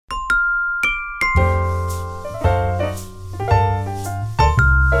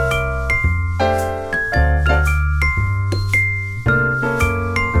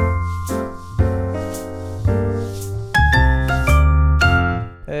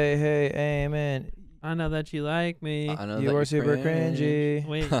hey, amen. I know that you like me. I know You that are you're super cringe. cringy.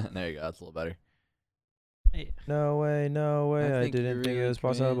 Wait. There you go. That's a little better. Hey. No way, I think didn't you're think it really was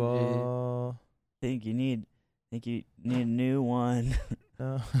possible. Think you need a new one.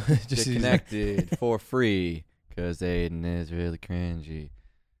 No. Get Just connected for free because Aiden is really cringy.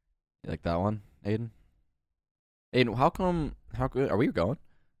 You like that one, Aiden? Aiden, how come are we going?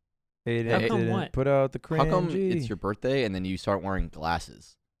 Aiden How come didn't what? put out the cringy. How come it's your birthday and then you start wearing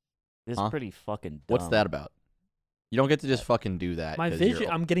glasses? This Huh? is pretty fucking dumb. What's that about? You don't get to just fucking do that. My 'cause vision.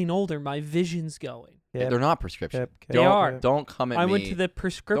 you're- I'm getting older. My vision's going. They're not prescription. They are. Don't come at me. I went to the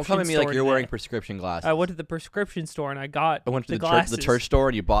prescription. Don't come at me store like you're today. wearing prescription glasses. I went to the prescription store and I got. I went to the the glasses. church store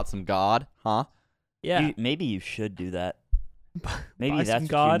and you bought some God, huh? Yeah. Maybe you should do that. Maybe Buy that's some what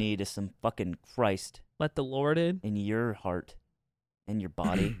God. you need is some fucking Christ Let the Lord in. in your heart and your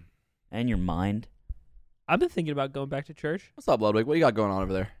body and your mind. I've been thinking about going back to church. What's up, Ludwig? What you got going on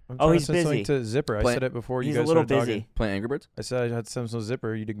over there? I'm Oh, trying he's to send something busy. to Zipper. I Play- said it before He's you a guys little started busy. talking. Playing Angry Birds? I said I had to send some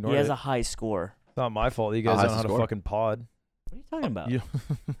Zipper. You'd ignore He has it. a high score. It's not my fault. You Oh, guys how's don't know how the to score? fucking pod. What are you talking about?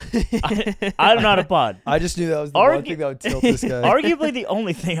 You- I'm not a pod. I just knew that was the one thing that would tilt this guy. Arguably the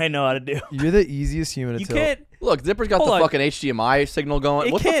only thing I know how to do. You're the easiest human to You tilt. can't. Look, Zipper's got Hold the on. fucking HDMI signal going.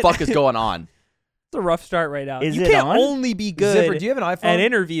 It What the can't- fuck is going on? It's a rough start right now. Is you it can't on? only be good Zipper, do you have an iPhone? at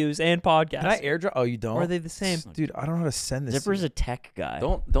interviews and podcasts. Can I airdrop? Oh, you don't? Or are they the same? Dude, I don't know how to send this. Zipper's to a tech guy.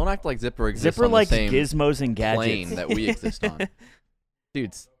 Don't act like Zipper exists Zipper on likes the same gizmos and plane gadgets. that we exist on.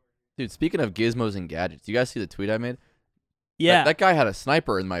 Dude, speaking of gizmos and gadgets, you guys see the tweet I made? Yeah. That guy had a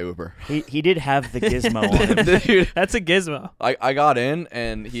sniper in my Uber. He did have the gizmo on him. Dude, That's a gizmo. I got in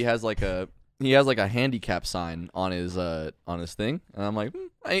and he has like a handicap sign on his thing, and I'm like,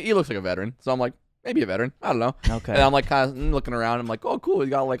 he looks like a veteran, so I'm like, maybe a veteran, I don't know. Okay. And I'm like kind of looking around. I'm like, oh cool, he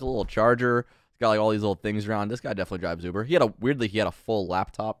got like a little charger. He's got like all these little things around. This guy definitely drives Uber. He had a full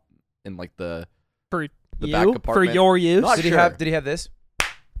laptop in like the For The back you? For compartment. your use? Not Did he sure. have? Did he have this?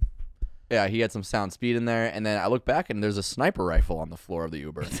 yeah, he had some sound speed in there, and then I look back and there's a sniper rifle on the floor of the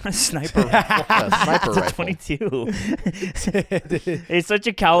Uber. a sniper rifle. A sniper It's a rifle. 22. It's such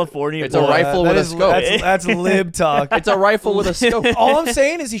a California It's a boy. rifle that with a is- scope. That's lib talk. It's a rifle with a scope. All I'm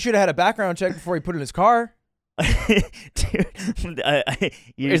saying is he should have had a background check before he put it in his car. Dude,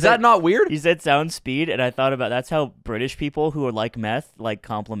 you Is said- that not weird? You said sound speed, and I thought about that's how British people who are like meth like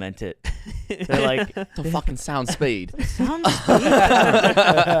compliment it. They're like It's a fucking sound speed. sound speed.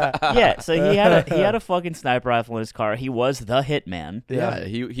 Yeah, so he had a fucking sniper rifle in his car. He was the hitman. Yeah,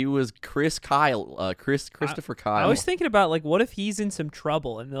 he was Christopher Kyle. I was thinking about, like, what if he's in some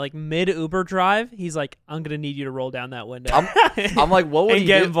trouble and, like, mid-Uber drive, he's like, I'm going to need you to roll down that window. I'm like, what would and he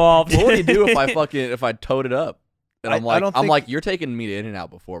get do? involved. What would he do if I towed it up? And I'm I don't think- like, you're taking me to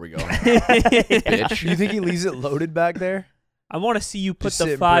In-N-Out before we go, bitch. You think he leaves it loaded back there? I want to see you put Just the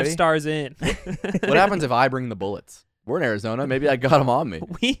sitting 5 pretty. stars in. What happens if I bring the bullets? We're in Arizona. Maybe I got them on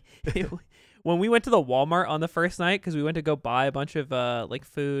me. When we went to the Walmart on the first night, because we went to go buy a bunch of like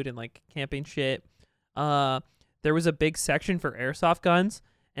food and like camping shit, there was a big section for airsoft guns,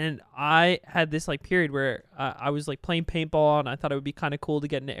 and I had this like period where I was like playing paintball, and I thought it would be kind of cool to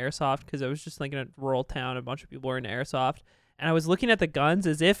get into airsoft because I was just like in a rural town, a bunch of people were into airsoft, and I was looking at the guns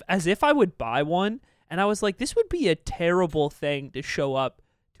as if I would buy one, and I was like, this would be a terrible thing to show up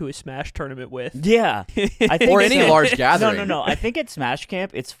to a Smash tournament with. Yeah, I think Or it's any a- large gathering. No. I think at Smash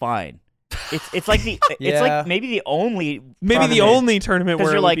Camp it's fine. It's like it's Yeah. like maybe the only Maybe the only tournament where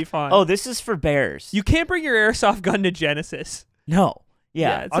because it you're would like, be fine. oh, this is for bears. You can't bring your airsoft gun to Genesis. No. Yeah,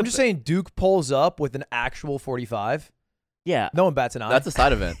 Yeah. it's I'm a- just saying Duke pulls up with an actual 45. Yeah. No one bats an eye. That's a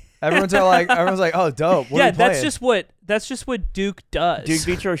side event. Everyone's like, oh, dope. What are Yeah, we that's playing? just what Duke does. Duke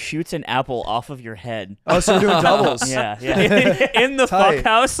Vitro shoots an apple off of your head. Oh, so we're doing doubles. Yeah. in the Tight. fuck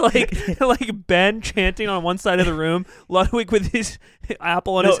house, like Ben chanting on one side of the room, Ludwig with his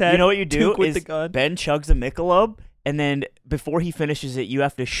apple on No, his head. you know what you do Duke with is the gun. Ben chugs a Michelob, and then before he finishes it, you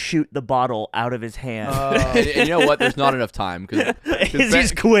have to shoot the bottle out of his hand. And you know what? There's not enough time because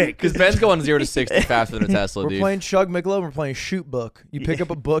He's quick. Ben's going 0 to 60 faster than a Tesla, We're dude. playing Chug Michelob. We're playing Shoot Book. You pick up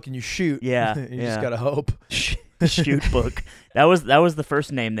a book and you shoot. Yeah, you yeah. just gotta hope. Shoot book. That was the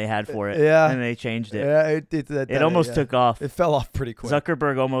first name they had for it. Yeah. And they changed it. Yeah, It almost took off. It fell off pretty quick.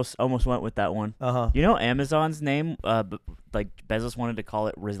 Zuckerberg almost went with that one. You know Amazon's name? Like Bezos wanted to call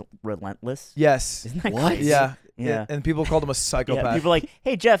it Relentless. Yes. Isn't that What? crazy? Yeah. Yeah. And people called him a psychopath. Yeah, people are like,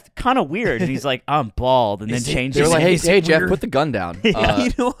 hey Jeff, kind of weird, and he's like, I'm bald, and then changed They were his like, name. hey, Jeff, put the gun down. you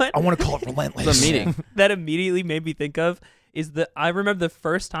know what? I want to call it Relentless. It's a meeting. That immediately made me think of is that I remember the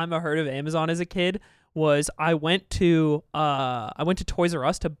first time I heard of Amazon as a kid was I went to Toys R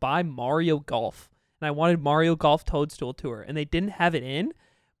Us to buy Mario Golf, and I wanted Mario Golf Toadstool Tour, and they didn't have it in,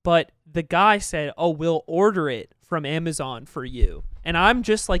 but the guy said, "Oh, we'll order it from Amazon for you." And I'm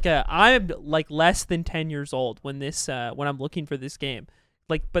just like I'm like less than 10 years old when I'm looking for this game.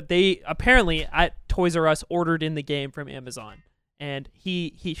 Like, but they apparently at Toys R Us ordered in the game from Amazon, and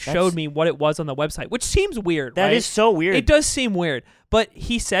he showed me what it was on the website, which seems weird. That right? is so weird. It does seem weird, but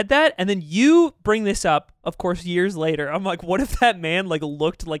he said that, and then you bring this up, of course, years later. I'm like, what if that man like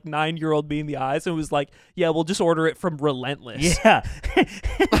looked like 9-year-old me in the eyes and was like, "Yeah, we'll just order it from Relentless." Yeah.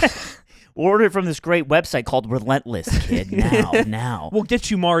 Order it from this great website called Relentless, kid. Now. We'll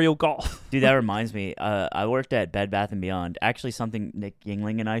get you Mario Golf. Dude, that reminds me. I worked at Bed Bath & Beyond. Actually, something Nick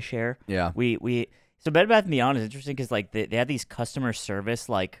Yingling and I share. Yeah. So Bed Bath & Beyond is interesting because like they have these customer service,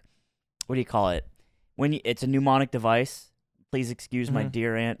 like, what do you call it? It's a mnemonic device. Please excuse my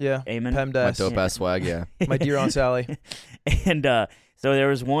dear Aunt Eamon. My dope ass swag, yeah. My dear Aunt Sally. And so there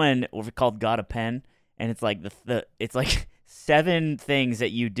was one called Got a Pen, and it's like it's like 7 things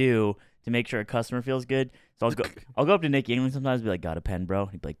that you do to make sure a customer feels good. So I'll go up to Nick Yingling sometimes and be like, "Got a pen, bro?"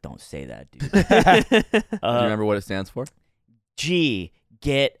 He'd be like, "Don't say that, dude." Do you remember what it stands for? G,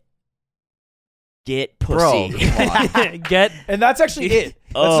 get pussy. Bro, Get, and that's actually it.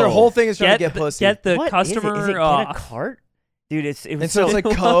 That's their whole thing is trying to get pussy. Get the what customer. Is it get a cart? Dude, it's like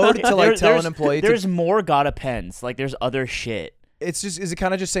code to like tell an employee. There's more Gotta Pens. Like there's other shit. It's just, is it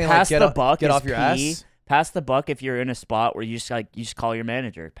kind of just saying Pass like the buck get is off your P. ass? Pass the buck if you're in a spot where you just call your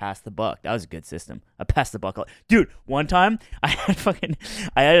manager. Pass the buck. That was a good system. I passed the buck. Dude, one time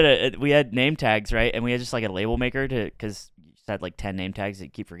we had name tags, right? And we had just like a label maker because you just had like 10 name tags that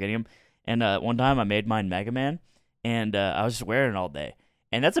you keep forgetting them. And one time I made mine Mega Man, and I was just wearing it all day.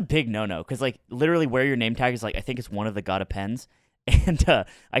 And that's a big no-no because like literally wear your name tag is like, I think it's one of the Gotta Pens. And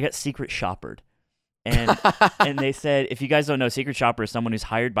I got secret shoppered. And they said, if you guys don't know, secret shopper is someone who's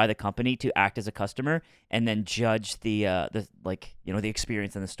hired by the company to act as a customer and then judge the like, you know, the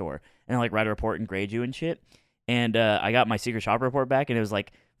experience in the store and like write a report and grade you and shit. And I got my secret shopper report back, and it was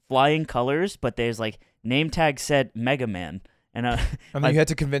like flying colors, but there's like name tag said Mega Man. And I mean, you had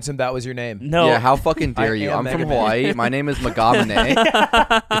to convince him that was your name. No, yeah, how fucking dare you? I'm from Hawaii. My name is Magamane.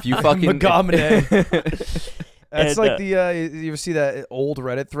 If you fucking Magamane. That's like the you ever see that old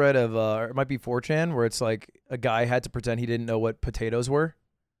Reddit thread of it might be 4chan where it's like a guy had to pretend he didn't know what potatoes were.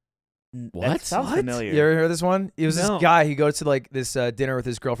 What? That sounds familiar. You ever heard this one? It was No. this guy. He goes to like this dinner with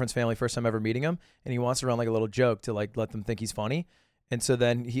his girlfriend's family, first time ever meeting him, and he wants to run like a little joke to like let them think he's funny. And so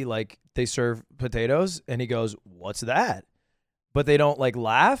then they serve potatoes, and he goes, "What's that?" But they don't like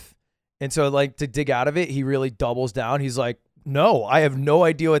laugh. And so like to dig out of it, he really doubles down. He's like, "No, I have no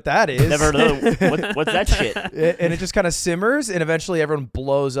idea what that is." Never heard of what's that shit? And it just kind of simmers, and eventually everyone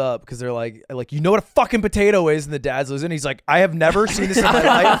blows up because they're like, you know what a fucking potato is? And the dad's losing. He's like, "I have never seen this in my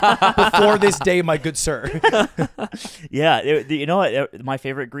life before this day, my good sir." Yeah, you know what? My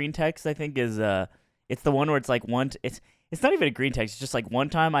favorite green text I think is it's the one where it's like it's not even a green text. It's just like one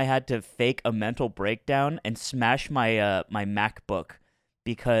time I had to fake a mental breakdown and smash my my MacBook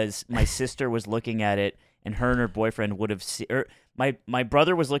because my sister was looking at it. And her and her boyfriend would have seen, or my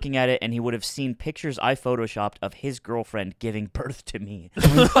brother was looking at it, and he would have seen pictures I photoshopped of his girlfriend giving birth to me. Or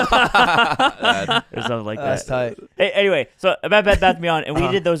something like That's that. tight. Hey, anyway, so about Bed Bath & Beyond, and we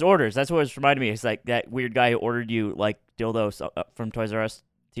did those orders. That's what was reminded me. It's like that weird guy who ordered you like dildos from Toys R Us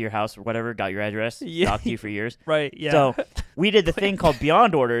to your house or whatever, got your address, stalked you for years. Right, yeah. So we did the thing called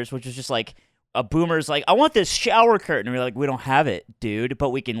Beyond Orders, which was just like, a boomer's like, "I want this shower curtain." And we're like, "We don't have it, dude, but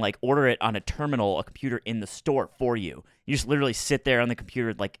we can like order it on a terminal, a computer in the store for you." You just literally sit there on the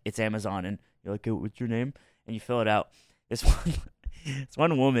computer like it's Amazon, and you're like, "Hey, what's your name?" And you fill it out. This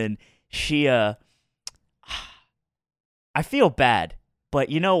one woman, she I feel bad, but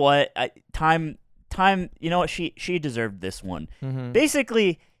you know what? Time, you know what? She deserved this one. Mm-hmm.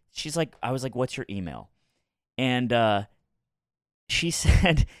 Basically, she's like, I was like, "What's your email?" And she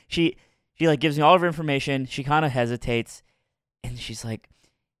said she like gives me all of her information. She kind of hesitates, and she's like,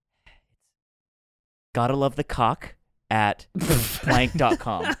 "Gotta love the cock at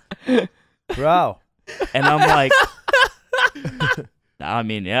blank.com." Wow. And I'm like, I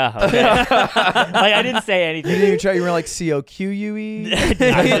mean, yeah, okay. Like I didn't say You anything. didn't even try. You were like COQUE.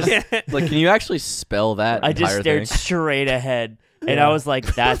 Like, can you actually spell that? I just entire stared thing? straight ahead, and I was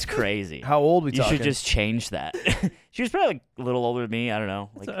like, "That's crazy. How old we You talking? should just change that." She was probably like a little older than me. I don't know.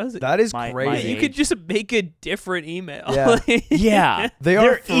 Like, That is my crazy. you could just make a different email. Yeah. yeah, They're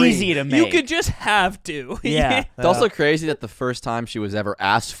they're free. easy to make. You could just have to. yeah. It's also crazy that the first time she was ever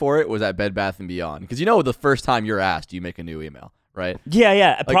asked for it was at Bed Bath & Beyond. Because you know the first time you're asked, you make a new email, right?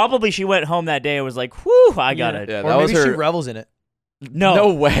 Yeah. Probably she went home that day and was like, "Whew, I got it." Yeah, Or that was maybe she her. revels in it.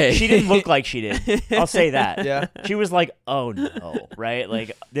 No way. She didn't look like she did. I'll say that. Yeah. She was like, oh no, right?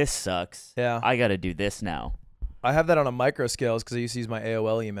 Like, this sucks. Yeah. I got to do this now. I have that on a micro scale because I used to use my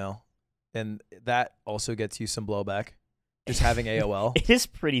AOL email, and that also gets you some blowback. Just having AOL. It is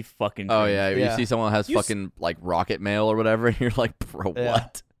pretty fucking Oh cringe. yeah, Yeah. you see someone has fucking like rocket mail or whatever, and you're like, bro, Yeah.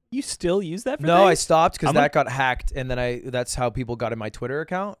 what? You still use that for No, I things? stopped because I'm gonna- that got hacked, and then that's how people got in my Twitter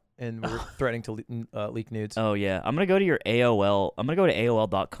account and were threatening to leak nudes. Oh yeah, I'm gonna go to your AOL. I'm gonna go to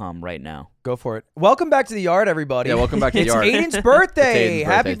AOL.com right now. Go for it. Welcome back to the yard, everybody. Yeah, welcome back to the It's yard. Aiden's birthday. It's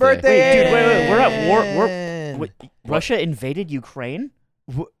Aiden's Happy birthday birthday, Wait, dude, wait, we're at war. Aiden. Wait, Russia invaded Ukraine?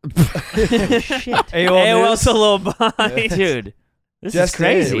 Wh- Shit, AOL's News. a little behind. dude, this Just is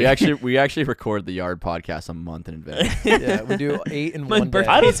crazy. We actually record the yard podcast a month in advance. Yeah, we do 8 in My one day.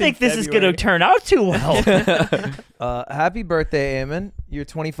 birthday- I don't It's in think this is February. gonna turn out too well. Happy birthday, Eamon. You're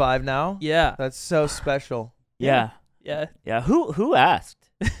 25 now. Yeah. That's so special. yeah, Yeah. yeah. Who asked?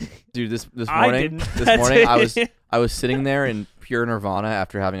 Dude, this I morning, didn't. this That's morning it. I was sitting there in pure nirvana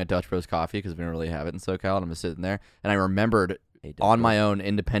after having a Dutch Bros coffee because we don't really have it in SoCal, and I'm just sitting there, and I remembered on my own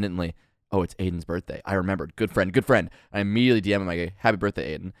independently, oh, it's Aiden's birthday. I remembered. Good friend. I immediately DM him, I go, happy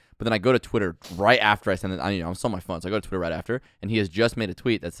birthday, Aiden. But then I go to Twitter right after I send it. I'm still on my phone, so I go to Twitter right after, and he has just made a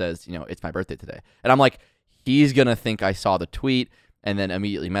tweet that says, it's my birthday today. And I'm like, he's going to think I saw the tweet, and then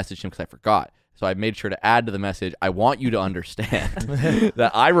immediately messaged him because I forgot. So I made sure to add to the message, I want you to understand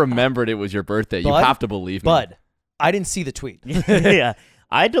that I remembered it was your birthday. You Bud? have to believe me. Bud, I didn't see the tweet. Yeah,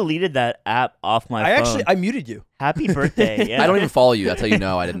 I deleted that app off my phone. I muted you. Happy birthday! Yeah. I don't even follow you. That's how you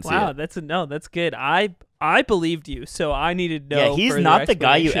know I didn't see Wow, it. that's good. I believed you, so I needed to know. Yeah, he's further not the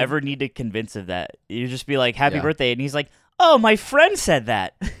guy you explanation. ever need to convince of that. You just be like, "Happy Yeah. birthday," and he's like, "Oh, my friend said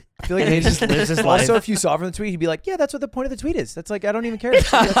that." I feel like And he Aiden just lives his life. Also, if you saw from the tweet, he'd be like, "Yeah, that's what the point of the tweet is." That's like, I don't even care.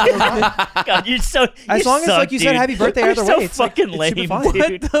 That's what we're on. God, you're so. As you long as suck, like you said, dude. "Happy birthday" You're either so way, it's like, fucking it's lame, super fine.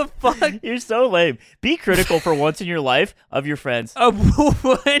 dude. What the fuck? You're so lame. Be critical for once in your life of your friends.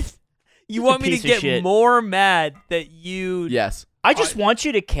 What? You want me piece to of get shit. more mad that you Yes. I just want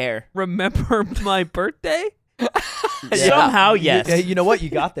you to care. remember my birthday? Somehow, yes. Yeah, you know what? You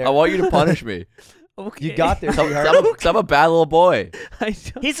got there. I want you to punish me. Okay. You got there. Because sweetheart. I'm a bad little boy. I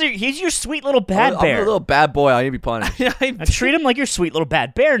don't. He's your sweet little bad I'm a bear. little bad boy. I need to be punished. Now treat him like your sweet little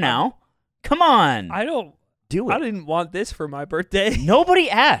bad bear now. Come on. I don't. Do I it. didn't want this for my birthday. Nobody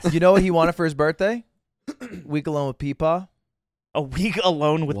asked. You know what he wanted for his birthday? Week alone with Peepaw. A week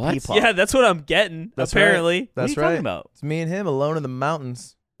alone with What? people. Yeah, that's what I'm getting. That's apparently. What are That's you right. talking about? It's me and him alone in the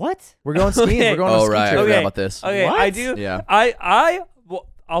mountains. What? We're going skiing. Okay. We're going on Oh a ski right, I trip. forgot Okay. about this. Okay, What? I do. Yeah. I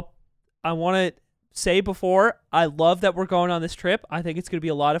want to say before, I love that we're going on this trip. I think it's going to be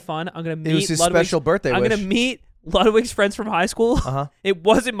a lot of fun. I'm going to It meet was his Ludwig's, special birthday I'm wish. going to meet Ludwig's friends from high school. Uh-huh. It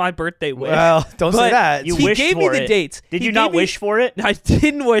wasn't my birthday wish. Well, don't say But that. You he wished gave me for the it. dates. Did He you gave not me- wish for it? I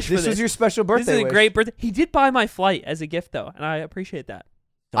didn't wish for This this. was your special birthday This is a wish. great birthday. He did buy my flight as a gift, though, and I appreciate that.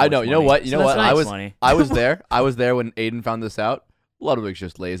 So I much know. You know money. what? You So know that's what? not funny. I was there. I was there when Aiden found this out. Ludwig's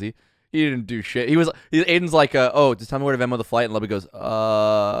just lazy. He didn't do shit. Aiden's like, oh, just tell me where to Venmo the flight, and Ludwig goes,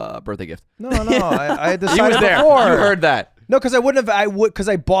 birthday gift. No, I had He decided was there. before. You heard that. No, because I wouldn't have. I would because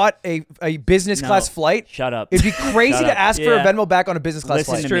I bought a business No. class flight. Shut up. It'd be crazy Shut to up. ask for a Yeah. Venmo back on a business class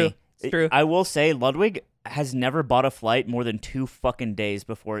Listen flight. to true. me. It's true. I will say Ludwig has never bought a flight more than 2 fucking days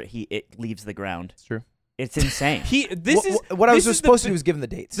before it leaves the ground. It's true. It's insane. What I was this is supposed the, to do was give him the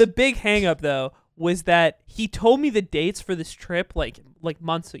dates. The big hang up though was that he told me the dates for this trip like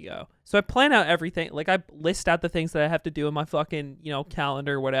months ago. So I plan out everything. Like I list out the things that I have to do in my fucking,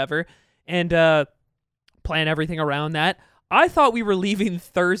 calendar or whatever, and plan everything around that. I thought we were leaving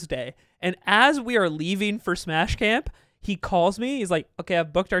Thursday, and as we are leaving for Smash Camp, he calls me. He's like, "Okay,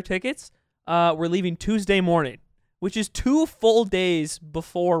 I've booked our tickets. We're leaving Tuesday morning," which is 2 full days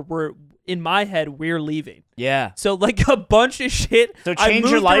before we're leaving. Yeah. So like a bunch of shit. So I change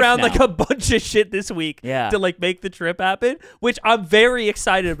moved your life around now. like a bunch of shit this week Yeah. to like make the trip happen, which I'm very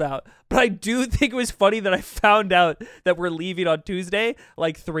excited about. But I do think it was funny that I found out that we're leaving on Tuesday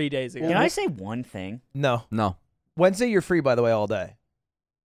like 3 days ago. Can I say one thing? No. No. Wednesday, you're free, by the way, all day.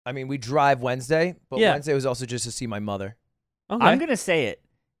 I mean, we drive Wednesday, but Yeah. Wednesday was also just to see my mother. Okay. I'm gonna say it.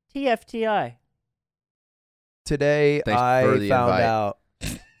 TFTI. Today, Thanks I for the found invite. out.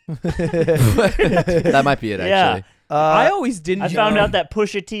 That might be it, Yeah. actually. I always didn't. I you found know- out that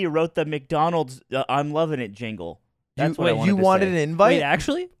Pusha T wrote the McDonald's "I'm Loving It" jingle. That's what I wanted you to wanted say. an invite? Wait,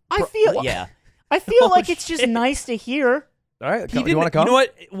 actually, I feel What? yeah. I feel Oh, like it's just shit. nice to hear. All right, he you didn't. want to come? You know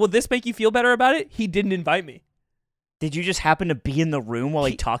what? Will this make you feel better about it? He didn't invite me. Did you just happen to be in the room while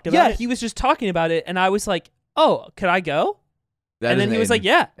he talked about it? He was just talking about it, and I was like, "Oh, could I go?" That and then isn't he was Aiden. like,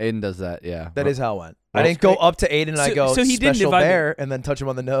 "Yeah." Aiden does that, yeah. That is how it went. I didn't go up to Aiden and I go so he didn't special invite me. bear and then touch him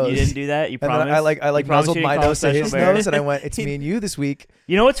on the nose. You didn't do that. You And promised. then I You promised nuzzled you my didn't call nose to Special his Bear? nose and I went, "It's me and you this week."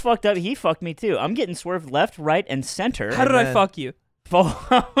 You know what's fucked up? He fucked me too. I'm getting swerved left, right, and center. How did I Amen. fuck you?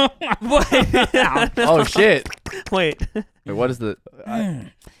 What? Oh shit! Wait. Wait, what is the?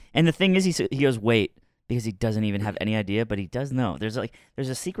 And the thing is, he goes, wait, because he doesn't even have any idea, but he does know. There's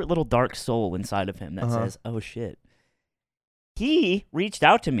a secret little dark soul inside of him that says, oh shit. He reached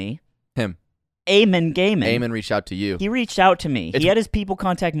out to me. Him. Eamon Gaiman. Eamon reached out to you. He reached out to me. It's- He had his people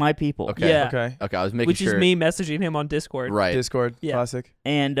contact my people. Okay. Yeah. Okay. Okay, I was making Which sure. is me messaging him on Discord. Right. Discord. Yeah. Classic.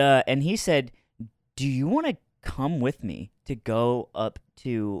 And he said, do you want to come with me to go up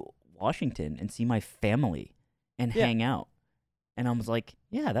to Washington and see my family and Yeah. hang out? And I was like,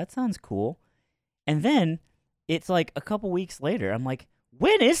 yeah, that sounds cool. And then it's like a couple weeks later, I'm like,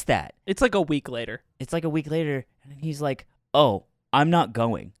 when is that? It's like a week later. It's like a week later, and he's like, oh, I'm not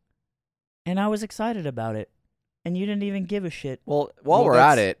going. And I was excited about it. And you didn't even give a shit. Well, while Well, we're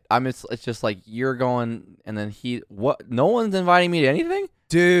at that's- it, it's just like you're going, and then what? No one's inviting me to anything.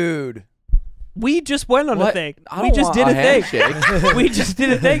 Dude. We just went on a What? thing. I We don't just want did a thing. handshake. We just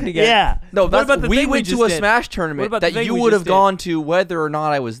did a thing together. Yeah. No, What that's, about the we thing we went to just a did? Smash What tournament about the that thing you we would just have did? gone to whether or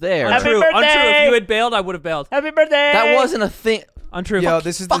not I was there. Happy Untrue. Untrue. If birthday! you had bailed, I would have bailed. Happy birthday! That wasn't a thing. Untrue. Yo,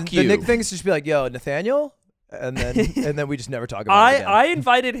 this is fuck the you. Nick thing is just be like, "Yo, Nathaniel," and then we just never talk about it again. I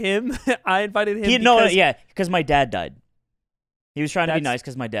invited him. I invited him. Because my dad died. He was trying to be That's- nice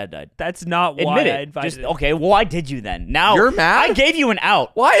because my dad died. That's not why Admit I it. invited him. Okay, well, why did you then? Now You're mad? I gave you an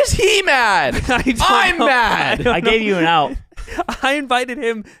out. Why is he mad? I don't I'm know. mad. I gave you an out. I invited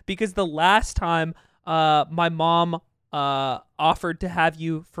him because the last time my mom offered to have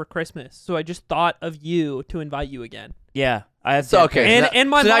you for Christmas. So I just thought of you to invite you again. Yeah, I have. So dead okay, parents. And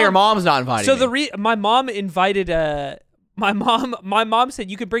my so now your mom- mom's not inviting So me. my mom invited my mom said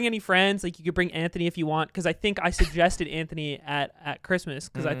you could bring any friends, like you could bring Anthony if you want, because I think I suggested Anthony at Christmas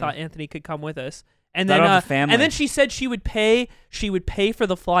because I thought Anthony could come with us. And Thought then of the family. and then she said she would pay for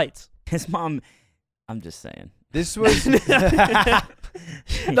the flights. His mom. I'm just saying. This was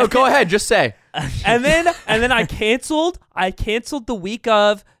No, go ahead. Just say. And then I canceled the week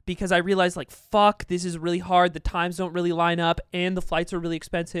of because I realized like fuck, this is really hard. The times don't really line up and the flights are really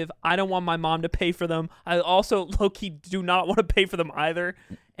expensive. I don't want my mom to pay for them. I also low-key do not want to pay for them either.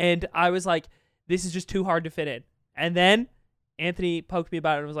 And I was like, this is just too hard to fit in. And then Anthony poked me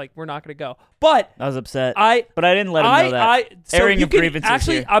about it and was like, we're not gonna go. But I was upset. I but I didn't let him know that. so Airing you of can- grievances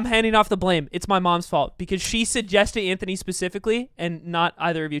Actually, here. I'm handing off the blame. It's my mom's fault because she suggested Anthony specifically and not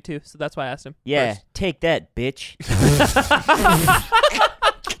either of you two. So that's why I asked him. Yeah, first. take that, bitch.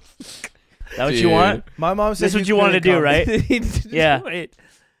 That what you Dude. want? my mom said This what you wanted to do, couldn't come. right? Yeah. Wait.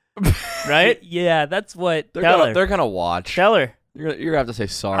 Right? Yeah, that's what. They're Tell gonna, her. they're gonna watch. Tell her. You're gonna have to say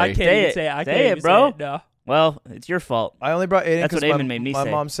sorry. I can't Say even it. say it. I Say can't it, even bro. Say it, no. Well, it's your fault. I only brought Aiden That's because what my, Eamon made me my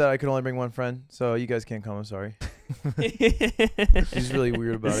say. mom said I could only bring one friend, so you guys can't come. I'm sorry. She's really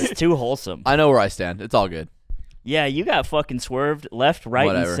weird about This it. is too wholesome. I know where I stand. It's all good. Yeah, you got fucking swerved left, right,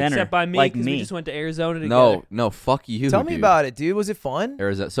 Whatever. and center. Except by me, like because me. we just went to Arizona together. No, fuck you. Tell me dude. about it, dude. Was it fun?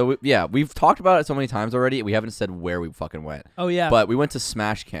 Arizona. So we've talked about it so many times already. We haven't said where we fucking went. Oh yeah. But we went to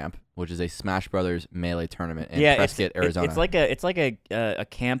Smash Camp, which is a Smash Brothers melee tournament in Yeah, Prescott, Arizona. It's like a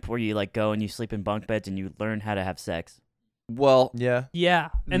camp where you like go and you sleep in bunk beds and you learn how to have sex. well, Yeah. yeah,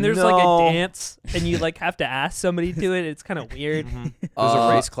 and there's like No. a dance, and you like have to ask somebody to it. It's kind of weird. It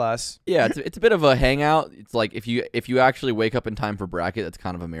was a race class. yeah, it's a bit of a hangout. It's like if you actually wake up in time for bracket, that's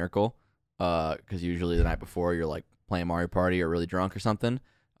kind of a miracle. Because usually the night before you're like playing Mario Party or really drunk or something.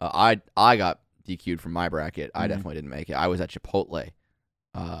 I got DQ'd from my bracket. I definitely didn't make it. I was at Chipotle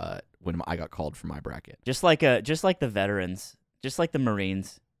when I got called from my bracket. Just like the veterans, just like the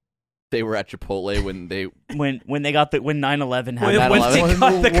Marines. They were at Chipotle when they When 9/11 happened. When they 9/11. got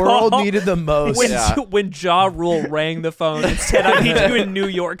When the the world call. needed the most. When, Yeah. when Ja Rule rang the phone and said, I need you in New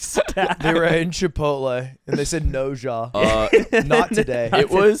York stat. They were in Chipotle, and they said no, Ja. Not today. it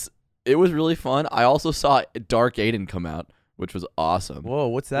was really fun. I also saw Dark Aiden come out, which was awesome. Whoa,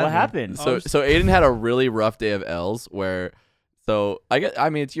 what's that? What mean? happened? So Aiden had a really rough day of L's where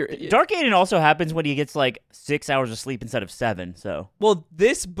it's your Dark Aiden also happens when he gets like 6 hours of sleep instead of 7. So Well,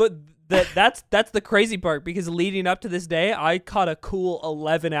 that's the crazy part because leading up to this day, I caught a cool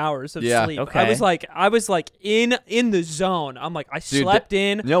 11 hours of Yeah. sleep. Okay. I was like in the zone. I'm like I slept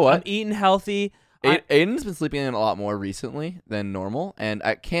in. you know what? I'm eating healthy. Aiden's been sleeping in a lot more recently than normal, and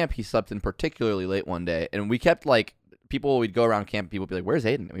at camp he slept in particularly late one day, and we kept like we'd go around camp, people would be like, "Where's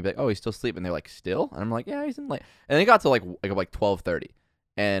Aiden?" And we'd be like, "Oh, he's still sleeping." They're like, "Still?" And I'm like, "Yeah, he's in late." And then it got to like 12:30,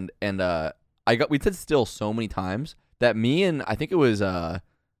 and we said still so many times that me and I think it was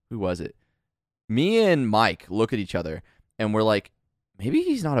who was it? me and Mike look at each other and we're like, maybe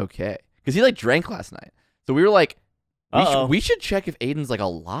he's not okay because he like drank last night. So we were like, we should check if Aiden's like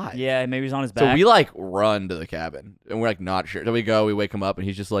alive. Yeah, maybe he's on his back. So we like run to the cabin and we're like not sure. So we go, we wake him up and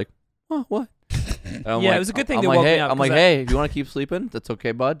he's just like, oh, what? Yeah, like, it was a good thing I'm they like, woke hey, me up. I'm like, hey, if you want to keep sleeping, that's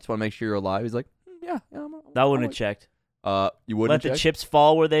okay, bud. Just want to make sure you're alive. He's like, yeah. That wouldn't have checked. You wouldn't Let the chips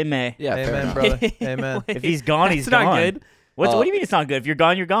fall where they may. Yeah, fair Amen, enough. brother. Amen. If he's gone, he's That's not gone. good. What do you mean it's not good? If you're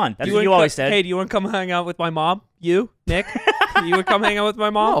gone, you're gone. That's Do what you wanna always said. Hey, do you want to come hang out with my mom? You, Nick? You would come hang out with my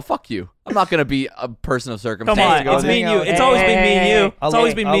mom? No, fuck you. I'm not gonna be a person of circumstance. Come on, to go It's to- me and you. Hey, It's always been me and you. hey, It's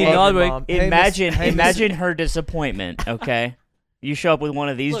always been me and you. love All the your way. mom. Hey, miss- Imagine her disappointment. Okay, you show up with one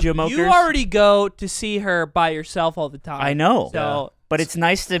of these Look, jamokers. you already go to see her by yourself all the time. I know. So But it's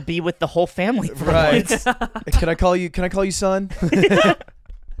nice to be with the whole family for Right. once. Can I call you son?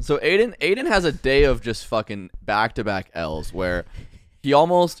 So Aiden has a day of just fucking back-to-back L's where he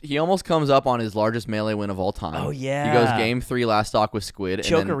almost comes up on his largest melee win of all time. Oh, yeah. He goes game 3 last stock with Squid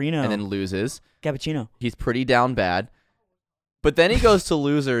Chocorino. and then loses. Cappuccino. He's pretty down bad. But then he goes to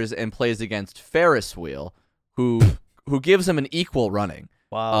losers and plays against Ferris Wheel, who gives him an equal running.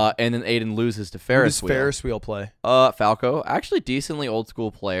 Wow. And then Aiden loses to Who Ferris does Wheel. Ferris wheel play? Falco, actually decently old school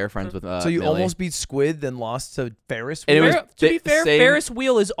player, friends with So you Millie. almost beat Squid, then lost to Ferris And it wheel. was to be fair, same- Ferris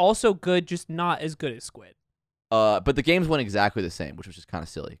Wheel is also good, just not as good as Squid. But the games went exactly the same, which was just kind of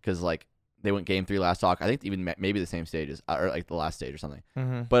silly because like they went game 3 last talk. I think even maybe the same stages or like the last stage or something.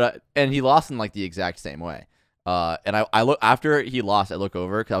 Mm-hmm. But and he lost in like the exact same way. And I look after he lost, I look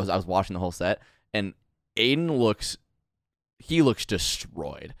over because I was watching the whole set, and Aiden looks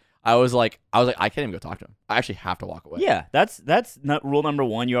destroyed. I was like I can't even go talk to him. I actually have to walk away. Yeah, that's not rule number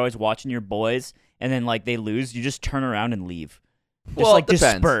 1. You're always watching your boys, and then like they lose, you just turn around and leave. Just Well, like it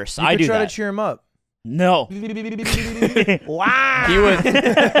depends. disperse. You I could do try that. to cheer him up. No. Wow.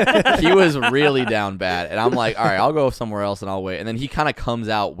 He was really down bad, and I'm like, all right, I'll go somewhere else and I'll wait. And then he kind of comes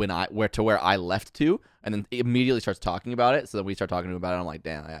out where I left to, and then immediately starts talking about it. So then we start talking to him about it. And I'm like,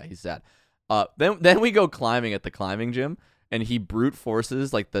 damn, yeah, he's sad. Then we go climbing at the climbing gym, and he brute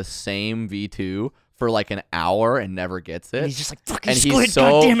forces like the same V2 for like an hour and never gets it. And he's just like, fucking And Squid, he's so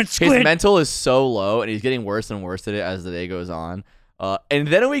goddamn it, Squid. his mental is so low, and he's getting worse and worse at it as the day goes on. And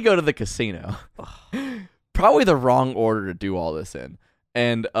then we go to the casino. Probably the wrong order to do all this in.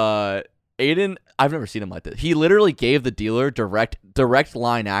 And Aiden, I've never seen him like this. He literally gave the dealer direct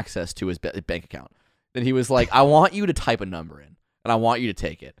line access to his bank account. And he was like, I want you to type a number in, and I want you to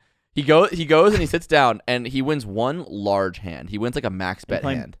take it. He goes and he sits down, and he wins one large hand. He wins like a max bet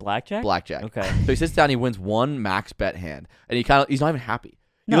playing hand. blackjack? Blackjack. Okay. So he sits down, he wins one max bet hand, and he's not even happy.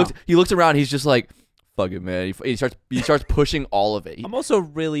 No. He looks around, he's just like, fuck it, man. He starts pushing all of it. I'm also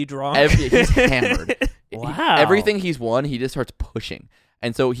really drunk. He's hammered. Wow. Everything he's won, he just starts pushing.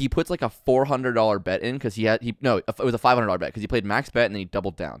 And so he puts like a $400 bet in because it was a $500 bet because he played max bet and then he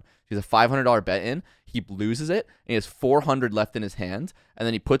doubled down. He has a $500 bet in. He loses it, and he has $400 left in his hands. And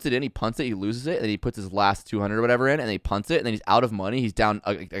then he puts it in, he punts it, he loses it, and then he puts his last $200 or whatever in, and then he punts it, and then he's out of money. He's down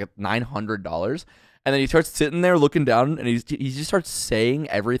like $900. And then he starts sitting there looking down, and he just starts saying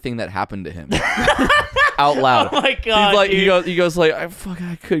everything that happened to him out loud. Oh my god. He's like, dude. he goes like, I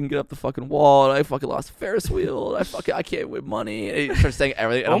couldn't get up the fucking wall, and I fucking lost a Ferris wheel, and I can't win money. And he starts saying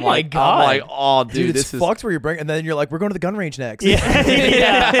everything. And Oh I'm my like, God. I'm like, oh, dude, it's this is. fucked where you're bringing, and then you're like, we're going to the gun range next. Yeah.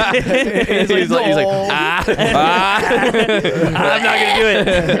 Yeah. he's like, "No." I'm not gonna do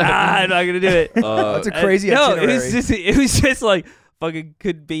it. I'm not gonna do it. That's a crazy No, itinerary. it was just like fucking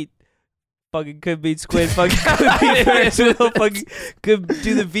could beat Squid, fucking could beat Ferris Wheel, fucking could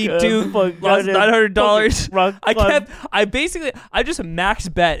do the V2, lost $900. I just max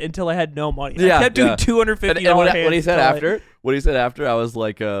bet until I had no money. Yeah, I kept doing yeah. $250 And what he hands said until after, I was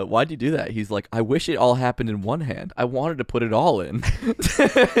like, why'd you do that? He's like, I wish it all happened in one hand. I wanted to put it all in.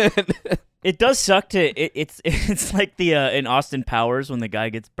 It does suck to it's like the in Austin Powers when the guy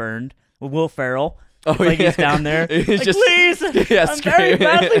gets burned with Will Ferrell. Oh, Like yeah. he's down there. He's Like, just- please, yeah, I'm very screaming.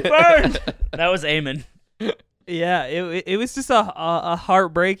 badly burned. That was Eamon. Yeah, it was just a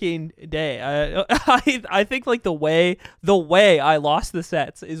heartbreaking day. I think like the way I lost the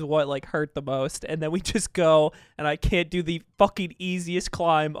sets is what like hurt the most, and then we just go and I can't do the fucking easiest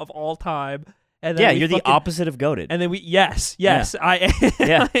climb of all time. And then Yeah, we you're the fucking- opposite of goated. And then I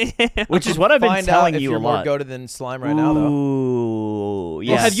Yeah. Which is what I've been Find telling out if you you're a more lot. goated than slime right now, though. Ooh,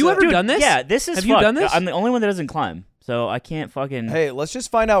 yeah. have you ever Dude, done this? Yeah, this is Have you fucked. done this? I'm the only one that doesn't climb, so I can't fucking. Hey, let's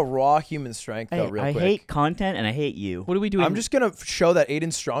just find out raw human strength, though, real I quick. hate content and I hate you. What are we doing? I'm just gonna show that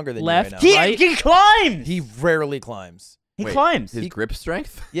Aiden's stronger than Left, you right now. He, right? he climbs. He rarely climbs. He Wait, climbs. His grip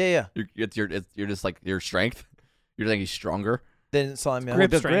strength? Yeah. You're just like your strength? You're saying he's stronger? Then slime. Yeah.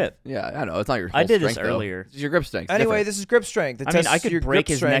 Grip The strength. grip. Yeah, I know. It's not your whole I did this strength, though. earlier. It's your grip strength. It's Anyway, different. this is grip strength. It I mean, I tests could your break grip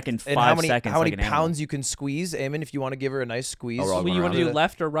his neck strength in and 5 how many, seconds How like many an animal. pounds you can squeeze, Eamon? If you want to give her a nice squeeze, Oh, we're all Well, you want to around do it.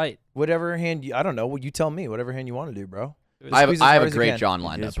 left or right? whatever hand you. I don't know. Well, you tell me. Whatever hand you want to do, bro. I Squeeze as have hard a as you great can. John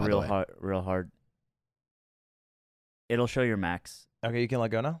lined up. It's By the real way. hard. Real hard. It'll show your max. Okay, you can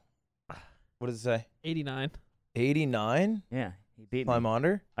let go now. What does it say? 89. 89. Yeah, he beat Climb me.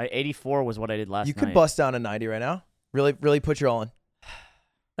 under. 84 was what I did last You night. could bust down to 90 right now. Really put your all in.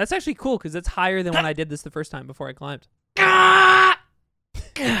 That's actually cool because it's higher than when I did this the first time before I climbed. Oh,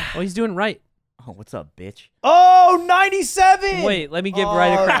 he's doing right. Oh, what's up, bitch? Oh, 97. Wait, let me give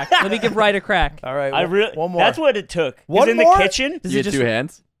right a crack. Let me give right a crack. All right. I really. one more. That's what it took. 'Cause One in more? the kitchen. Does You it get just 2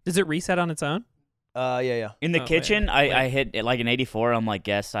 hands? does it reset on its own? Yeah. In the Oh, wait, kitchen, wait. I hit it like an 84. I'm like,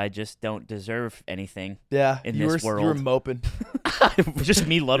 guess I just don't deserve anything. Yeah. In you this were You were world. moping. It's just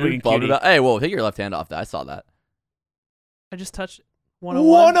me, Ludwig, and Bummed it Cutie. out. Hey, whoa, take your left hand off that. I saw that. I just touched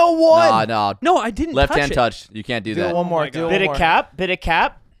 101. 101. Nah, No, I didn't left touch hand it. touch. You can't do Do it that. one more. my Do it God. one Bit more. of cap. Bit of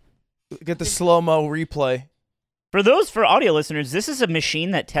cap. Get the slow mo replay. For audio listeners, this is a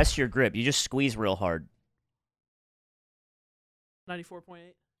machine that tests your grip. You just squeeze real hard. 94.8.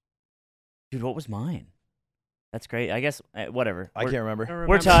 Dude, what was mine? That's great. I guess whatever. I can't remember. I don't We're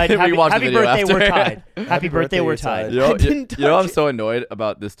remember. tied. Happy, Rewatch the happy video birthday, after. we're tied. Happy Happy birthday, birthday, we're you're tied. tied. You know, I didn't you know touch I'm it. so annoyed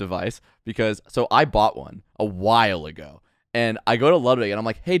about this device because I bought one a while ago and I go to Ludwig and I'm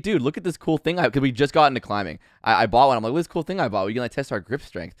like, hey dude, look at this cool thing because we just got into climbing. I bought one. I'm like, look at this cool thing I bought. We can like test our grip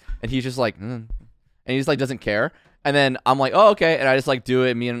strength. And he's just like, and he just like doesn't care. And then I'm like, oh, okay. And I just like do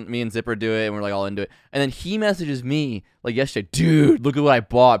it. Me and Zipper do it. And we're like all into it. And then he messages me like yesterday, dude, look at what I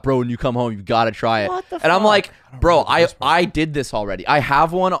bought. Bro, when you come home, you got to try it. What the And I'm fuck? like, bro, remember this part. I did this already. I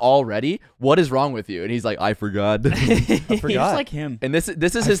have one already. What is wrong with you? And he's like, I forgot. I Just forgot. like him. And this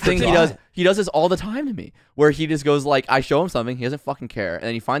is his thing. forgot. He does this all the time to me, where he just goes like, I show him something, he doesn't fucking care, and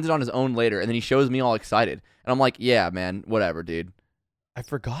then he finds it on his own later, and then he shows me all excited, and I'm like, yeah, man, whatever, dude. I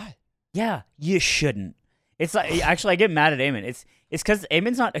forgot. Yeah, you shouldn't. It's like actually, I get mad at Eamon. It's because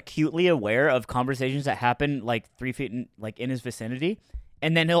Eamon's not acutely aware of conversations that happen like 3 feet in his vicinity,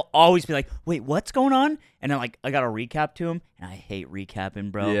 and then he'll always be like, "Wait, what's going on?" And then like I got to recap to him, and I hate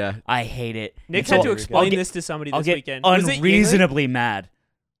recapping, bro. Yeah. I hate it. Nick And had so to explain I'll get- this to somebody I'll this get weekend. Was it you? unreasonably mad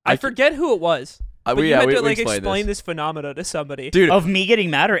I forget who it was. But We you had to we like explained explain this phenomena to somebody. dude. of me getting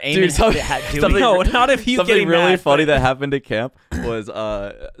mad or Eamon Dude, something- doing something- it. No, not if you Something getting really mad, funny but- that happened at camp was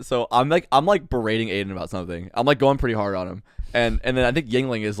so I'm like berating Aiden about something. I'm like going pretty hard on him. And then I think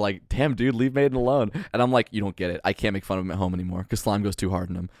Yingling is like, damn dude, leave Aiden alone. And I'm like, you don't get it. I can't make fun of him at home anymore because Slime goes too hard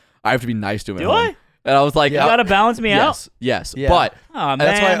on him. I have to be nice to him at Do home. I? And I was like, You gotta balance me out. yes. Yeah. But Oh man,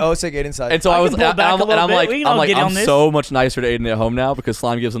 That's why Osik ate inside. and so I I can was, pull and back a I'm, little and I'm bit. like, We can all get on I'm this. so much nicer to Aiden at home now because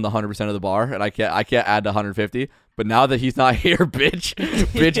Slime gives him the 100% of the bar, and I can't add to 150. But now that he's not here, bitch,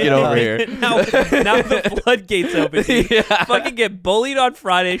 get over here. now the floodgates open. Dude. Yeah. Fucking get bullied on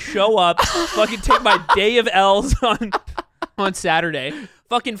Friday, show up, fucking take my day of L's on Saturday.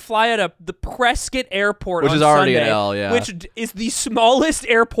 Fucking fly out of the Prescott Airport, Which on is already Sunday, an L, yeah. which is the smallest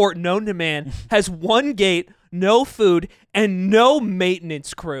airport known to man, has one gate, no food, and no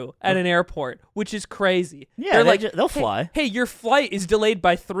maintenance crew at an airport, which is crazy. Yeah, They're they like, they'll fly. Hey, your flight is delayed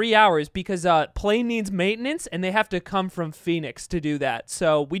by 3 hours because plane needs maintenance, and they have to come from Phoenix to do that.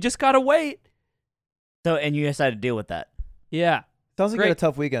 So we just gotta wait. So and you guys had to deal with that. Yeah. Sounds like you Great. had a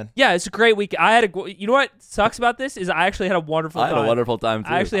tough weekend. Yeah, it's a great week. I had you know what sucks about this is I actually had a wonderful I time. had a wonderful time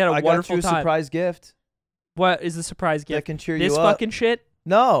too. I actually had a I got wonderful you a time. surprise gift What is the surprise that gift? can cheer This you up. fucking shit?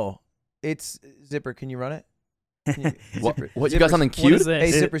 No, it's Zipper. Can you run it? Can you- What, Zipper, you got something What cute? is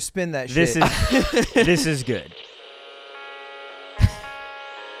this? Hey, Zipper, spin that This shit. is this is good.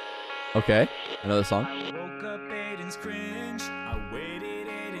 Okay, another song. Woke up Aiden's cringe. I waited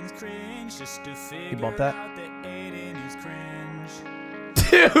Aiden's cringe just to figure bump that? out that Aiden is cringe.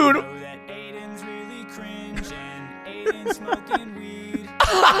 Dude, Know that Aiden's really cringe and Aiden's smoking weed.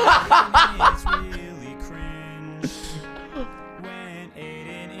 Aiden is really cringe. When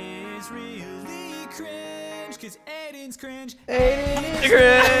Aiden is really cringe. Cause Aiden's cringe. Aiden is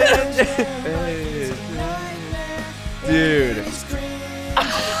Cringe. Nightmare. Dude. Aiden's cringe.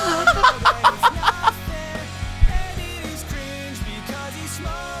 Aiden is cringe because he's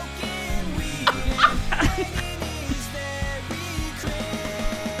smoking weed. Aiden is very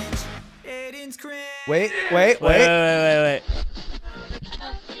cringe. Aiden's cringe. Wait. Wait.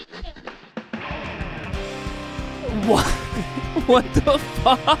 What the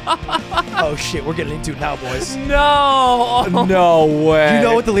fuck? Oh shit, we're getting into it now, boys. No. no way. Do you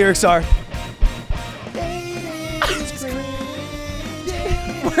know what the lyrics are?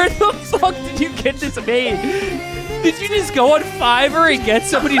 We're Where the fuck did you get this made? Did you just go on Fiverr and get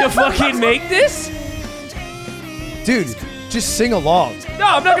somebody to fucking make this? Dude, just sing along. No,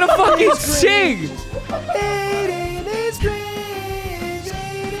 I'm not gonna fucking sing. Aiden is cringe.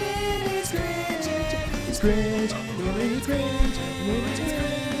 Aiden is cringe. It's cringe. Aiden is cringe. Aiden is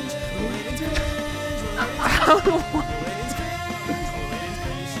cringe. Aiden is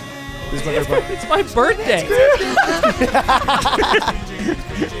cringe. It's my birthday.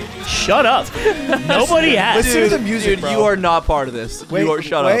 Shut up. Nobody asked. Listen to the music, Dude, bro. you are not part of this. Wait, you are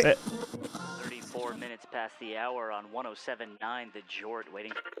shut wait. up. 34 minutes past the hour on 107.9 The Jort,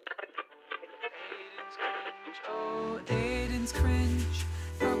 waiting. Aiden's cringe.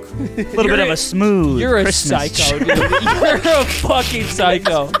 A little bit of a smooth. You're a Christmas psycho, joke. dude. You're a fucking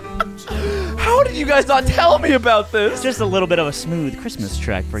psycho. How did you guys not tell me about this? Just a little bit of a smooth Christmas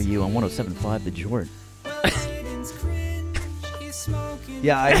track for you on 107.5 The Jort.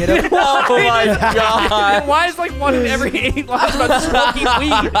 Yeah, I hit up. Oh my god. Why is like one in every 8 lines about smoking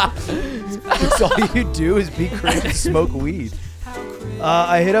weed? That's all you do is be cringe and smoke weed.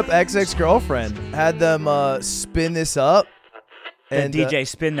 I hit up XX girlfriend, had them spin this up, And and DJ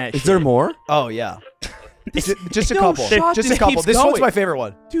spin that Is shit. there more? oh yeah, just a No couple, shot, just a just couple. keeps This one's going. my favorite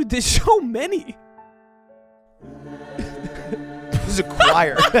one. Dude, there's so many. This is a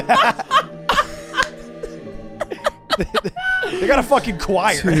choir. They got a fucking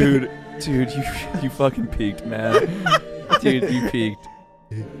choir. Dude, you fucking peaked, man. Dude, you peaked.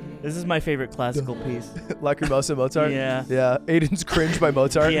 This is my favorite classical piece. Lacrimosa Mozart. Yeah. Yeah. Aiden's cringe by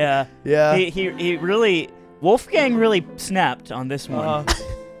Mozart. Yeah. Yeah. He really, Wolfgang really snapped on this one.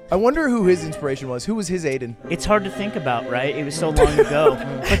 I wonder who his inspiration was. Who was his Aiden? It's hard to think about, right? It was so long ago.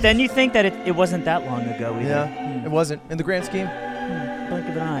 But then you think that it wasn't that long ago either. Yeah. It wasn't in the grand scheme. Blink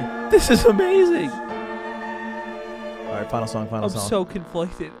of an eye. This is amazing. All right, final song. Final I'm song. so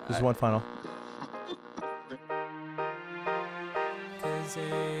conflicted. Just one final. Cause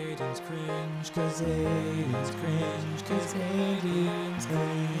Aiden's cringe, cause Aiden's cringe, cause Aiden's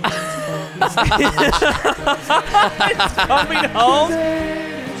cringe. Coming home.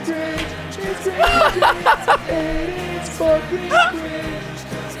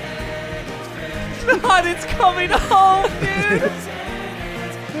 God, it's coming home, dude.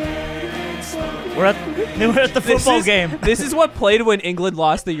 We're at the football game. This is what played when England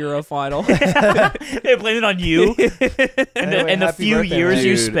lost the Euro final. They blamed it on you and the happy few birthday, years man.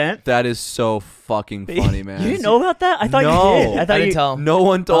 you Dude, spent. that is so fucking funny, man. You didn't know about that? I thought No. you did. I thought I you didn't tell him. No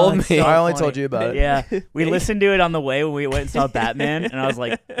one told it's me. so I only funny. told you about it. Yeah, we listened to it on the way when we went and saw Batman, and I was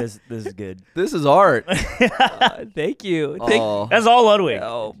like, "This is good." This is art. Thank you. Oh. That's all Ludwig.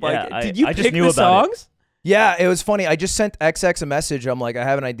 Oh my Yeah, God. Did you I just pick knew the about songs? Yeah, it was funny. I just sent XX a message. I'm like, I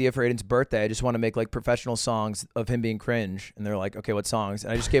have an idea for Aiden's birthday. I just want to make like professional songs of him being cringe. And they're like, okay, what songs?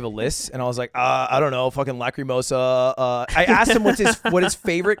 And I just gave a list. And I was like, I don't know, fucking Lacrimosa. I asked him what his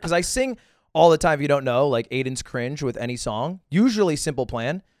favorite, because I sing all the time. If you don't know, like Aiden's cringe with any song, usually Simple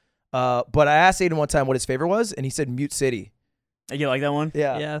Plan. But I asked Aiden one time what his favorite was, and he said Mute City. You like that one?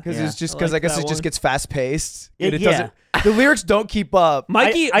 Yeah. Because Yeah. it's just I because like I guess that it just one. gets fast paced. Yeah, It doesn't. The lyrics don't keep up.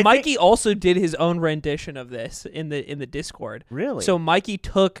 Mikey I Mikey also did his own rendition of this in the Discord. Really? So Mikey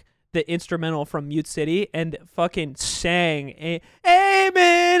took the instrumental from Mute City and fucking sang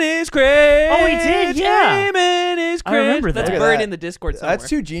Amen is cringe. Oh, he did, yeah. Amen is I cringe. remember That's that. Look at buried that. in the Discord somewhere. That's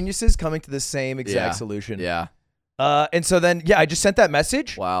two geniuses coming to the same exact Yeah. solution. Yeah. And so then, I just sent that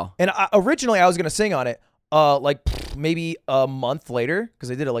message. Wow. And originally I was going to sing on it, maybe a month later, because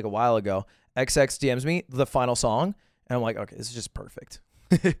I did it like a while ago. XX DMs me the final song. And I'm like, okay, this is just perfect.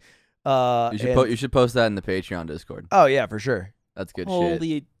 You should post that in the Patreon Discord. Oh, yeah, for sure. That's good shit.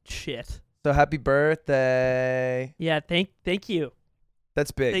 Holy shit. So happy birthday. Yeah, thank you.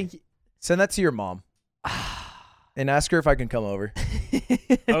 That's big. Thank you. Send that to your mom. And ask her if I can come over.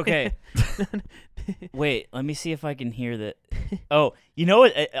 Okay. Wait, let me see if I can hear that. Oh, you know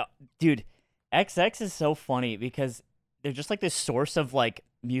what, dude? XX is so funny because they're just like this source of like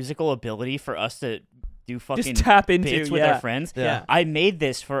musical ability for us to do fucking Just tap into bits with yeah. our friends. Yeah. I made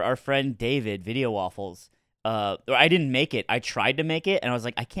this for our friend David, Video Waffles. Or I didn't make it. I tried to make it, and I was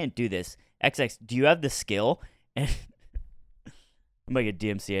like, I can't do this. XX, do you have the skill? And I'm like a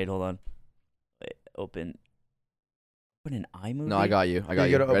DMCA. Hold on. Wait, open an iMovie. No, I got you. I got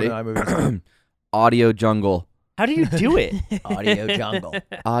You you. gotta Ready? open an iMovie. Audio Jungle. How do you do it? Audio jungle.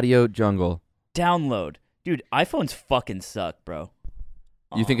 Audio Jungle. Download, dude. iPhones fucking suck, bro.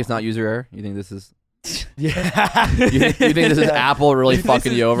 You think it's not user error? You think this is? Yeah. You think this is Apple really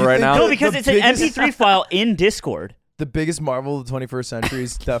fucking you over right now? No, because it's an MP3 file in Discord. the biggest marvel of the 21st century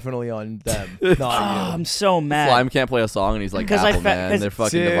is definitely on them, not you. I'm so mad. Slime can't play a song, and he's like, 'Cause I Apple, fa- man, 'cause- their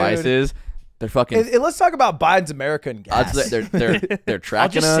fucking Dude. devices. They're fucking. And let's talk about Biden's American gas. They're tracking I'll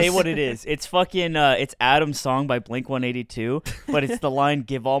just us. say what it is. It's fucking it's Adam's song by Blink-182, but it's the line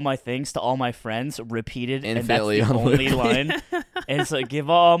 "Give all my things to all my friends" repeated, Infinitely and that's the on only loop. line. And it's like "Give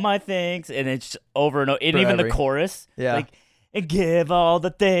all my things," and it's over and over. And even the Forever. chorus, Yeah. like "And give all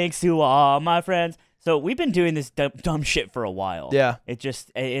the thanks to all my friends." So we've been doing this dumb shit for a while. Yeah. It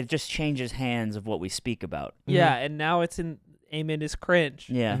just changes hands of what we speak about. Yeah, and now it's in Amen is cringe.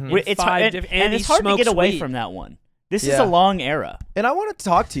 Yeah, Mhm. We- it's Five hard, diff- and and it's he hard to get smokes away weed. from that one. This is Yeah. a long era. And I want to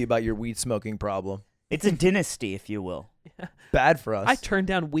talk to you about your weed smoking problem. It's a dynasty, if you will. Bad for us. I turned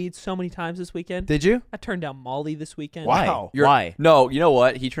down weed so many times this weekend. Did you? I turned down Molly this weekend. Wow. Why? No, you know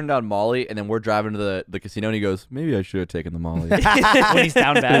what? He turned down Molly, and then we're driving to the casino, and he goes, "Maybe I should have taken the Molly." When he's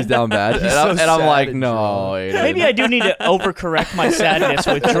down bad. He's down bad, and, He's I'm, so and I'm sad like, and "No, drunk. Aiden." Maybe I do need to overcorrect my sadness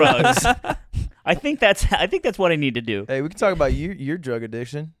with drugs. I think that's what I need to do. Hey, we can talk about your drug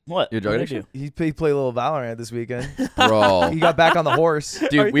addiction. What? Your drug What'd I addiction? He played a little Valorant this weekend. bro. He got back on the horse.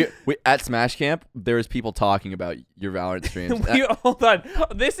 Dude, we at Smash Camp, there was people talking about your Valorant streams. Hold on.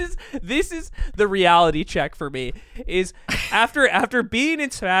 This is the reality check for me. Is after being in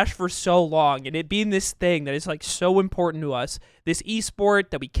Smash for so long and it being this thing that is like so important to us, this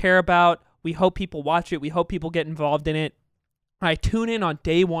esport that we care about, we hope people watch it, we hope people get involved in it. I tune in on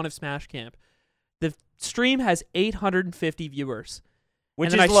day one of Smash Camp. The stream has 850 viewers.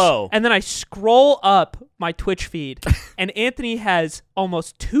 Which And then is low. And then I scroll up my Twitch feed, and Anthony has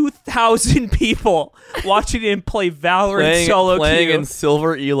almost 2,000 people watching him play Valorant solo playing queue. in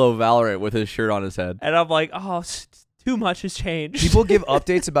Silver Elo Valorant with his shirt on his head. And I'm like, oh, too much has changed. People give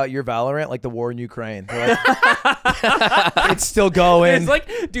updates about your Valorant like the war in Ukraine. They're like, it's still going. There's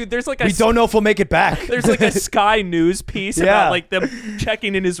like, dude, there's like we don't know if we'll make it back. There's like a Sky News piece Yeah. about like them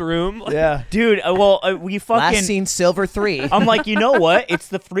checking in his room. Like, Yeah. Dude, we fucking... Silver 3. I'm like, you know what? It's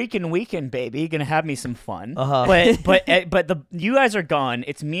the freaking weekend, baby. Gonna have me some fun. Uh-huh. But you guys are gone.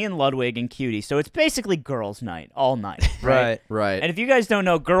 It's me and Ludwig and Cutie. So it's basically girls' night all night. Right. Right. And if you guys don't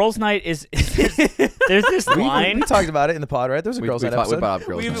know, girls' night is there's this line. We talked about it in the pod, right? There was a we, girls' we, night talk- we episode. brought up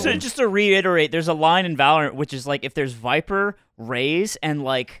girls. We've- night. So just to reiterate, there's a line in Valorant which is like if there's Viper, Raze, and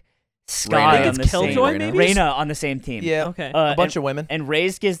like Sky Reyna. on the Killjoy, same maybe? Reyna on the same team. Yeah. Okay. A bunch and, of women. And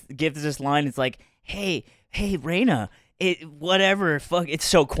Raze gives this line. It's like, hey, Reyna, whatever, fuck, it's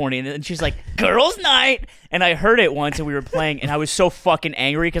so corny. And then she's like, girls' night. And I heard it once, and we were playing, and I was so fucking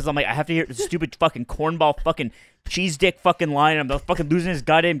angry because I'm like, I have to hear this stupid fucking cornball fucking cheese dick fucking line. I'm fucking losing this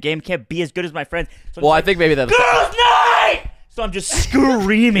goddamn game. Can't be as good as my friends. So I'm Well, just I like, think maybe that's. girls' night. So I'm just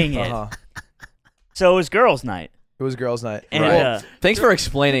screaming it. Uh-huh. So it was girls' night. It was girls' night. And Right. Thanks for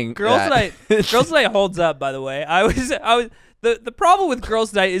explaining. Girls' that. night. Girls' night holds up. By the way, I was. The problem with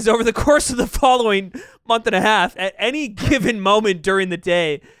girls' night is over the course of the following month and a half, at any given moment during the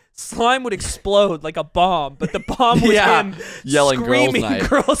day, Slime would explode like a bomb. But the bomb was Yeah. him Yelling girls' screaming night.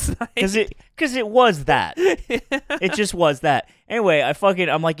 girls' night. Because it was that. It just was that. Anyway,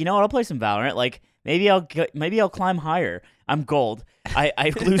 I'm like, you know what? I'll play some Valorant. Like maybe I'll climb higher. I'm gold.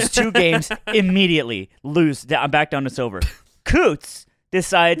 I lose 2 games immediately. I'm back down to silver. Coots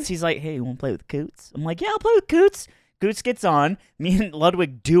decides, he's like, hey, you want to play with Coots? I'm like, yeah, I'll play with Coots. Coots gets on. Me and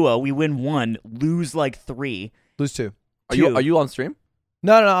Ludwig duo. We win 1, lose like 3. Lose 2. Are you on stream?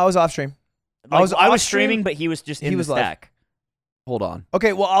 No, I was off stream. Like, I was off streaming, stream. but he was just in He the was live. stack. Hold on.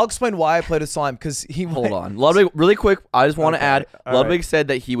 Okay, well, I'll explain why I played with Slime because he Hold on. Ludwig, really quick, I just want to Okay, add, all Ludwig said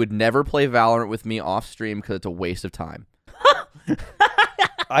that he would never play Valorant with me off stream because it's a waste of time.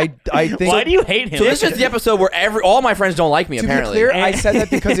 I think. Why do you hate him? So this is the episode where all my friends don't like me, To apparently. be clear, I said that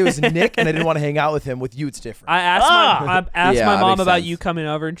because it was Nick and I didn't want to hang out with him. With you, it's different. I asked Yeah, my that mom makes about sense. you coming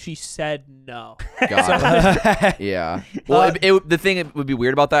over, and she said no. God. Yeah. Well, the thing that would be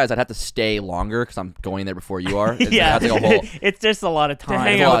weird about that is I'd have to stay longer because I'm going there before you are. yeah, That's like a whole. it's just a lot of time.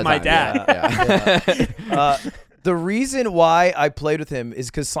 hang a out lot with of my time, dad. Yeah. The reason why I played with him is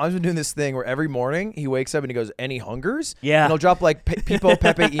because Slime's been doing this thing where every morning he wakes up and he goes, "Any hungers?" Yeah. And he'll drop like Pepe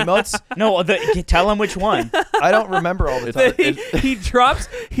emotes. No, tell him which one. I don't remember all the time. he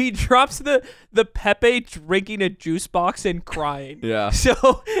drops the Pepe drinking a juice box and crying. Yeah.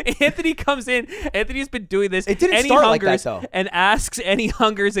 So Anthony comes in. Anthony's been doing this. It didn't any start like that, hungers, though. and asks any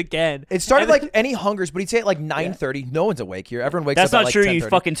hungers again. It started And then- like any hungers, but he'd say it like 9:30. No one's awake here. Everyone wakes That's up. not at like true, you 10:30.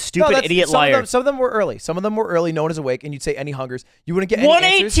 fucking stupid that's- idiot some liar. Some of them were early. Some of them were early. No one is awake, and you'd say any hungers. You wouldn't get any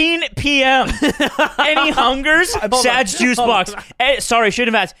answers. 1:18 p.m. Any hungers? Hold on. Sad juice Hold box. Sorry, should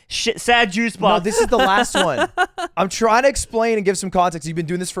have asked. Sad juice No, box. this is the last one. I'm trying to explain and give some context. You've been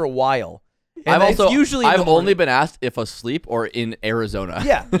doing this for a while. And I've it's usually in the I've only morning. been asked if asleep or in Arizona.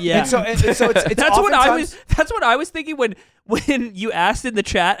 Yeah. Yeah. And so it's That's what I oftentimes- was. That's what I was thinking when you asked in the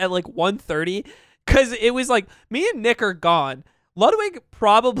chat at like 1:30, because it was like me and Nick are gone. Ludwig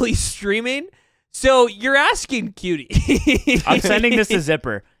probably streaming. So you're asking, cutie. I'm sending this to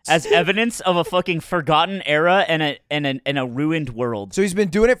Zipper as evidence of a fucking forgotten era and a ruined world. So he's been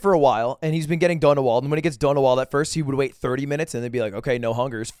doing it for a while, and he's been getting Donawald. And when he gets Donawald, at first he would wait 30 minutes, and then be like, "Okay, no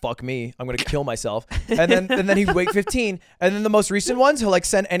hungers, fuck me, I'm gonna kill myself." And then he'd wait 15, and then the most recent ones he'll like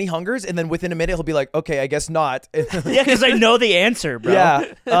send any hungers, and then within a minute he'll be like, "Okay, I guess not." Yeah, because I know the answer, bro.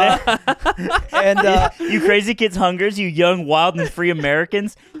 Yeah. And You crazy kids hungers, you young, wild, and free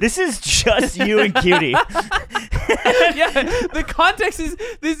Americans. This is just you and Cutie. Yeah, the context is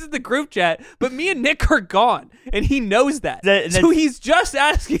this is the group chat, but me and Nick are gone, and he knows that. So he's just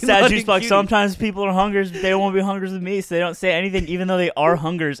asking. Sad Ludwig juice box. cutie. Sometimes people are hungers, but they won't be hungers with me, so they don't say anything, even though they are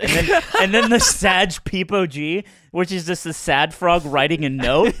hungers. And then the Sag Peepo G, which is just a sad frog writing a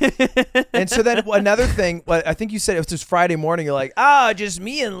note. and so then another thing, well, I think you said it was just Friday morning. You're like, just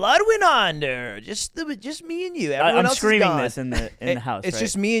me and Ludwig on there, just me and you. Everyone I'm else is screaming gone. this in the house. It's right?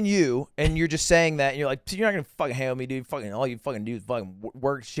 just me and you, and you're just saying that, and you're like, you're not gonna fucking hang with me, dude. Fucking all you fucking do is fucking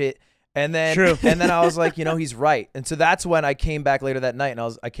work shit. And then, True. and then I was like, he's right. And so that's when I came back later that night,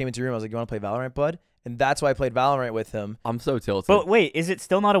 and I came into your room. I was like, you want to play Valorant, bud? And that's why I played Valorant with him. I'm so tilted. But wait, is it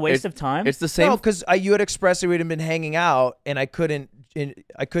still not a waste of time? It's the same. No, because you had expressed that we'd been hanging out, and I couldn't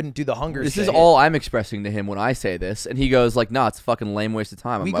do the hunger. This is shit. all I'm expressing to him when I say this, and he goes like, "Nah, it's a fucking lame waste of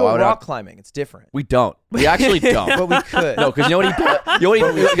time." I'm We like, go "Why would I-" rock climbing. It's different. We don't. We actually don't. But we could. No, because you know what he does.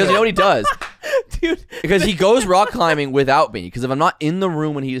 Because you know what he does. Dude. Because he goes rock climbing without me. Because if I'm not in the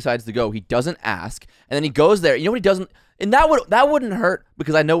room when he decides to go, he doesn't ask, and then he goes there. You know what he doesn't, and that wouldn't hurt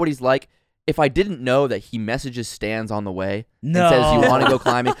because I know what he's like. If I didn't know that he messages Stans on the way and says, "You want to go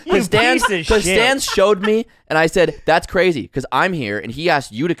climbing?" You piece of shit. Stans showed me, and I said, "That's crazy," because I'm here, and he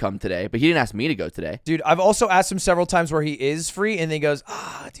asked you to come today, but he didn't ask me to go today. Dude, I've also asked him several times where he is free, and then he goes,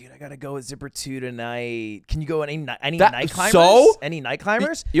 dude, I gotta go with Zipper 2 tonight. Can you go any night climbers? So? Any night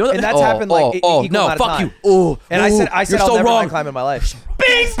climbers? You know and that's happened like equal no, amount of fuck time. you. Oh, And I said you're I'll so never wrong. night climb in my life.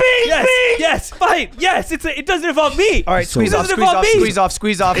 Bing, bing, Yes, bing. yes, fine, yes. It doesn't involve me. All right, squeeze off, doesn't squeeze involve off, me. squeeze off,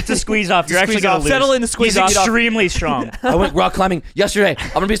 squeeze off. It's a squeeze off. You're actually Squeeze gonna off. lose. Settle in the squeeze He's off. extremely strong. I went rock climbing yesterday. I'm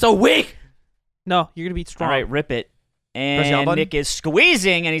gonna be so weak. No, you're gonna be All strong. right, rip it. Press the on And button. Nick is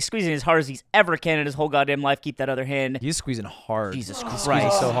squeezing, and he's squeezing as hard as he's ever can in his whole goddamn life. Keep that other hand. He's squeezing hard. Jesus He's Christ.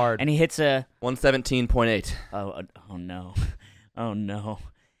 squeezing so hard. And he hits a 117.8. oh no. Oh no.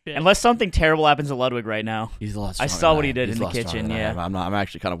 Yeah. Unless something terrible happens to Ludwig right now. He's a lot I stronger saw than what he am. did He's in a the lot stronger kitchen, than I yeah. am. I'm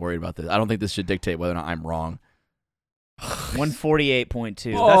actually kind of worried about this. I don't think this should dictate whether or not I'm wrong.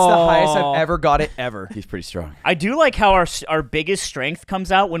 148.2. Oh. That's the highest I've ever got it ever. He's pretty strong. I do like how our biggest strength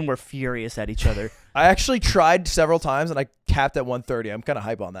comes out when we're furious at each other. I actually tried several times, and I capped at 130. I'm kind of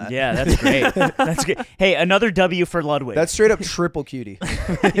hype on that. Yeah, that's great. That's good. Hey, another W for Ludwig. That's straight up triple cutie.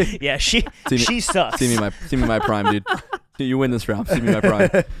 yeah, she sucks. See me my prime, dude. You win this round. See me my prime.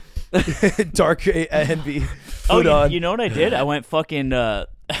 Dark envy. Oh, Put on. you know what I did? I went fucking.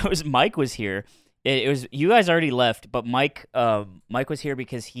 Mike was here. It was you guys already left, but Mike was here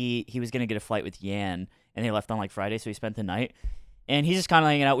because he was gonna get a flight with Yan, and they left on like Friday, so he spent the night. And he's just kind of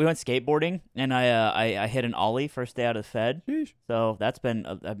hanging out. We went skateboarding, and I hit an ollie first day out of the Fed. Sheesh. So that's been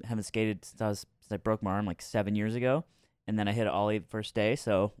I haven't skated since I broke my arm like 7 years ago, and then I hit an ollie the first day.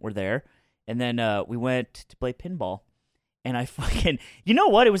 So we're there, and then we went to play pinball, and I fucking you know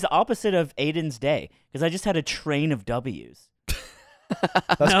what? It was the opposite of Aiden's day because I just had a train of W's.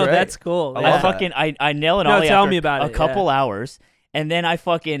 That's no, great. that's cool. I Yeah. love that. I nail an No, ollie tell after me about a it, couple hours, and then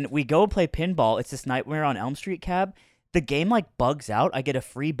we go and play pinball. It's this Nightmare on Elm Street cab. The game like bugs out. I get a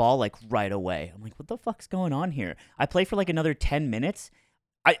free ball like right away. I'm like, what the fuck's going on here? I play for like another 10 minutes.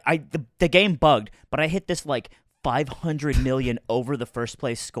 The game bugged, but I hit this like 500 million over the first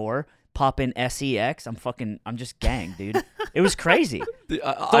place score. Pop in SEX. I'm just gang, dude. It was crazy.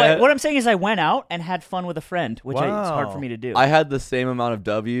 What I'm saying is I went out and had fun with a friend, which it's hard for Wow. me to do. I had the same amount of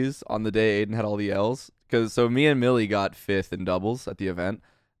W's on the day Aiden had all the L's. So me and Millie got 5th in doubles at the event.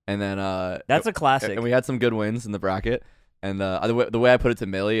 And then That's a classic. And we had some good wins in the bracket. And the way I put it to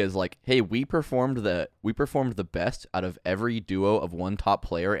Millie is like, hey, we performed the best out of every duo of one top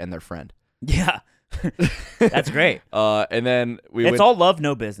player and their friend. Yeah. That's great. And then It's all love,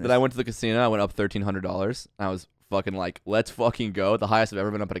 no business. Then I went to the casino. I went up $1,300. I was fucking like, let's fucking go. The highest I've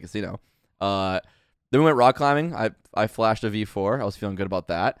ever been up at a casino. Then we went rock climbing. I flashed a V4. I was feeling good about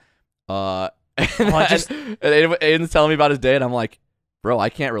that. And Aiden's telling me about his day, and I'm like, bro, I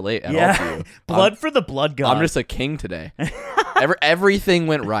can't relate at all to you. Blood for the blood god. I'm just a king today. Everything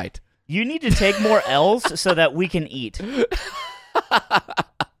went right. You need to take more L's so that we can eat.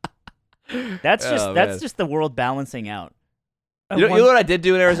 That's just the world balancing out. You know what I did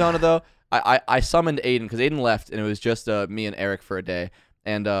do in Arizona though? I summoned Aiden because Aiden left and it was just me and Eric for a day.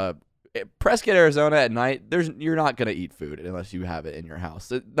 And Prescott, Arizona at night, you're not gonna eat food unless you have it in your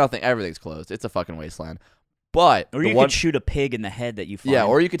house. Everything's closed. It's a fucking wasteland. But or you could shoot a pig in the head that you find. Yeah,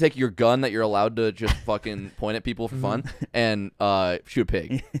 or you could take your gun that you're allowed to just fucking point at people for fun and shoot a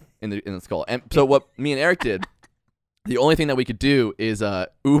pig in the skull. And so what me and Eric did, the only thing that we could do is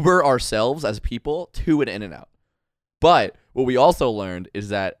Uber ourselves as people to an In-N-Out. But what we also learned is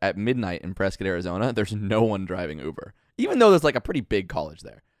that at midnight in Prescott, Arizona, there's no one driving Uber, even though there's like a pretty big college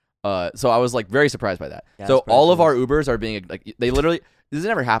there. So I was like very surprised by that. Yeah, so all of our Ubers are being like they literally. This has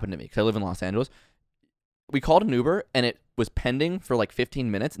never happened to me because I live in Los Angeles. We called an Uber and it was pending for like 15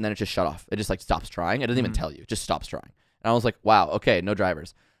 minutes and then it just shut off. It just like stops trying. It doesn't even tell you. It just stops trying. And I was like, wow, okay, no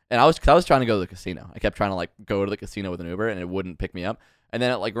drivers. And I was trying to go to the casino. I kept trying to like go to the casino with an Uber and it wouldn't pick me up. And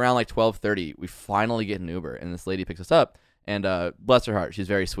then at like around like 12:30, we finally get an Uber and this lady picks us up. And bless her heart, she's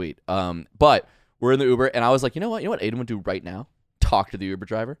very sweet. But we're in the Uber and I was like, you know what Aiden would do right now? Talk to the Uber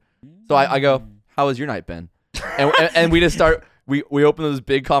driver. So I go, how has your night been? And we just start. We open this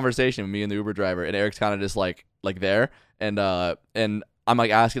big conversation with me and the Uber driver, and Eric's kind of just like there, and I'm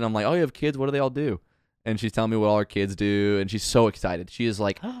like asking him like, oh, you have kids? What do they all do? And she's telling me what all her kids do, and she's so excited. She is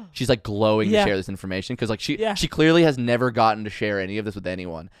like, she's like glowing to share this information because like she clearly has never gotten to share any of this with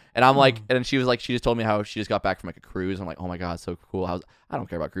anyone. And I'm like, and she was like, she just told me how she just got back from like a cruise. I'm like, oh my god, so cool. I don't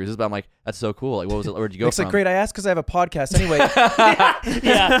care about cruises, but I'm like, that's so cool. Like, what was it? Where'd you go It's from? like, great. I asked because I have a podcast anyway.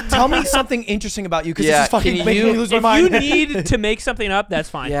 Yeah. Tell me something interesting about you because this is fucking making me lose my If mind. you need to make something up, that's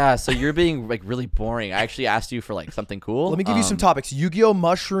fine. Yeah, so you're being like really boring. I actually asked you for like something cool. Let me give you some topics: Yu-Gi-Oh,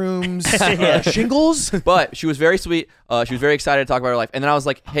 mushrooms, shingles. But she was very sweet. She was very excited to talk about her life. And then I was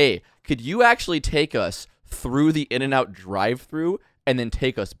like, hey, could you actually take us through the In-N-Out drive-through and then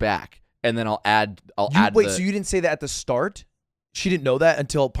take us back? And then I'll add. Wait, so you didn't say that at the start? She didn't know that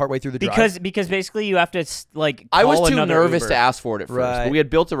until partway through the drive? Because basically you have to like. I was call too another nervous Uber. to ask for it at first, Right. but we had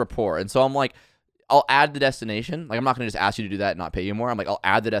built a rapport, and so I'm like, I'll add the destination. Like I'm not gonna just ask you to do that and not pay you more. I'm like, I'll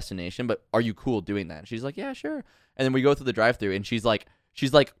add the destination, but are you cool doing that? And she's like, yeah, sure. And then we go through the drive-through, and she's like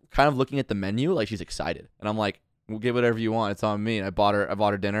kind of looking at the menu, like she's excited, and I'm like, we'll get whatever you want. It's on me. And I bought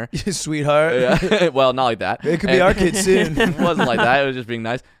her dinner. Sweetheart. Yeah. Well, not like that. It could be our kid soon. It wasn't like that. It was just being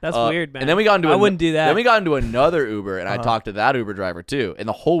nice. That's weird, man. And then we got into I wouldn't do that. Then we got into another Uber, and I talked to that Uber driver too. And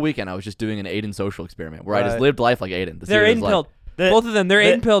the whole weekend, I was just doing an Aiden social experiment where I just Right. lived life like Aiden. They're Aiden pilled. Both of them, they're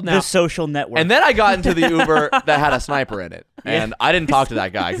Aiden pilled now. The social network. And then I got into the Uber that had a sniper in it, and I didn't talk to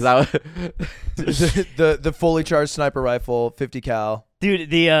that guy because I was. the fully charged sniper rifle, 50 cal.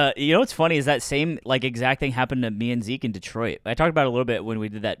 Dude, you know what's funny is that same like exact thing happened to me and Zeke in Detroit. I talked about it a little bit when we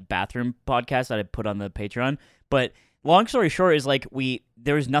did that bathroom podcast that I put on the Patreon. But long story short is like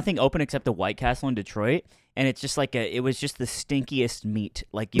there was nothing open except the White Castle in Detroit, and it's just like it was just the stinkiest meat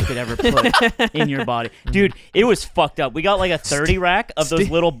like you could ever put in your body, dude. It was fucked up. We got like a 30 rack of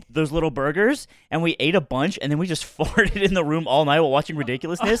those little burgers, and we ate a bunch, and then we just farted in the room all night while watching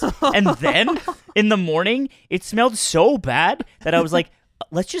Ridiculousness. And then in the morning, it smelled so bad that I was like,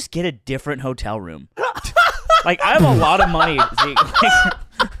 let's just get a different hotel room. Like I have a lot of money, Zeke.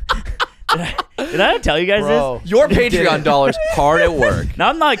 Did I tell you guys this? Your Patreon dollars hard at work. No,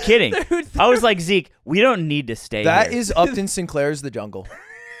 I'm not kidding. I was like, Zeke, we don't need to stay That here. is Upton Sinclair's The Jungle.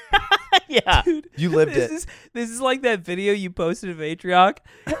 Yeah. You lived This it. is like that video you posted of Atrioc,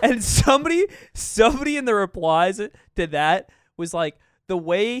 and somebody in the replies to that was like, the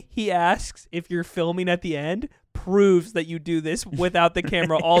way he asks if you're filming at the end proves that you do this without the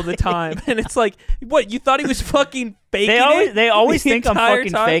camera all the time. And it's like, what, you thought he was fucking faking They always the think I'm entire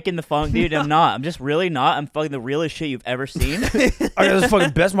fucking time? faking the funk, dude. I'm not. I'm just really not. I'm fucking the realest shit you've ever seen. I got the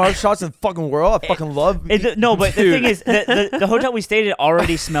fucking best martial shots in the fucking world. I fucking love. No, but the thing is, the hotel we stayed at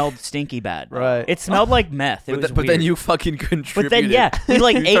already smelled stinky bad. Right. It smelled like meth. It was But then weird. you fucking contributed. But then yeah, we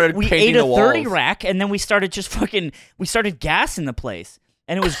like You started we painting ate the a 30 walls. rack, and then we started gassing the place,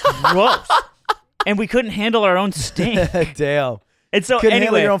 and it was gross. And we couldn't handle our own stink. Damn. And so Couldn't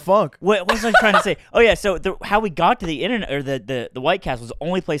handle anyway, your own funk. what was I trying to say? Oh yeah, so how we got to the internet or the White Castle was the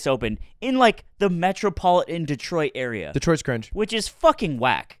only place open in like the metropolitan Detroit area, Detroit's cringe. which is fucking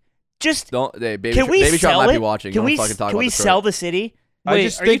whack. Just Don't, hey, baby, can we baby sell Sean might it? be watching. Can Don't we fucking talk can about we Detroit. sell the city? I Wait,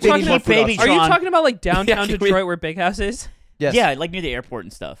 just are you think they talking need more about food Baby options. Are you Tron. talking about like downtown can we- Detroit where Big House is? Yes. Yeah, like near the airport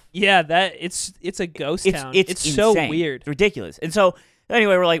and stuff. Yeah, that it's a ghost town. It's so insane. weird. It's ridiculous. And so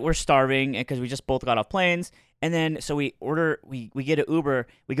anyway, we're starving because we just both got off planes. And then so we get an Uber.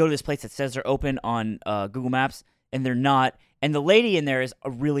 We go to this place that says they're open on Google Maps. and they're not. And the lady in there is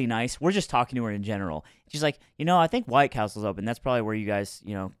really nice. We're just talking to her in general. She's like, I think White Castle's open. That's probably where you guys,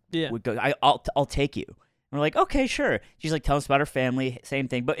 would go. I'll take you. And we're like, okay, sure. She's like, tell us about her family, same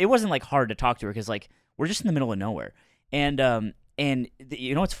thing. But it wasn't like hard to talk to her because like we're just in the middle of nowhere. And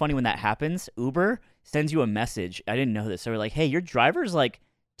you know what's funny when that happens? Uber sends you a message. I didn't know this. So we're like, hey, your driver's like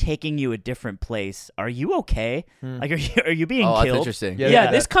taking you a different place. Are you okay? Like, are you being That's killed? interesting.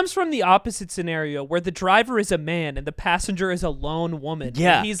 Yeah, this comes from the opposite scenario where the driver is a man and the passenger is a lone woman.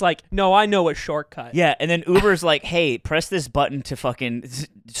 Yeah. And he's like, no, I know a shortcut. Yeah, and then Uber's like, hey, press this button to fucking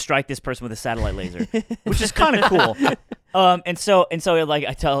strike this person with a satellite laser, which is kind of cool. And so like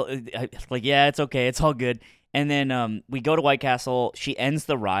yeah, it's okay, it's all good. And then we go to White Castle. She ends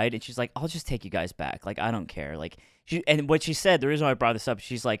the ride, and she's like, I'll just take you guys back. Like, I don't care. Like, and what she said, the reason why I brought this up,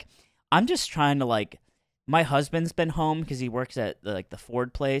 she's like, I'm just trying to, like, my husband's been home because he works at, the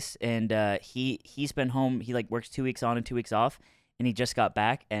Ford place, and he's been home. He, like, works 2 weeks on and 2 weeks off, and he just got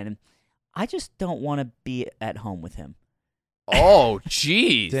back, and I just don't want to be at home with him. Oh,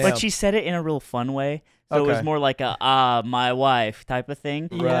 jeez. Damn. But she said it in a real fun way. So it was Okay. more like a, my wife type of thing.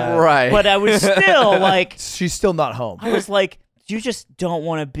 Yeah. Right. But I was still like, She's still not home. I was like, you just don't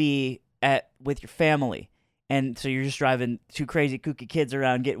want to be with your family. And so you're just driving two crazy kooky kids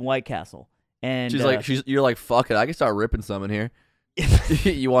around getting White Castle. And She's like, you're like, fuck it. I can start ripping some in here.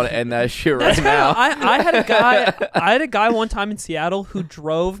 You want to end that shit right now? I had a guy one time in Seattle who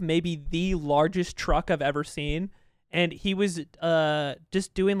drove maybe the largest truck I've ever seen, and he was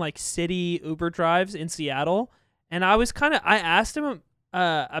just doing like city Uber drives in Seattle, and I asked him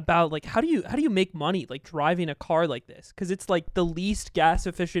about like how do you make money like driving a car like this, because it's like the least gas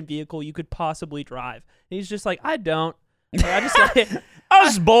efficient vehicle you could possibly drive. And he's just like, I don't. Like, I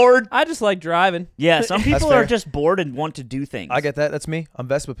was bored. I just like driving. Yeah, some people fair. are just bored and want to do things. I get that. That's me. I'm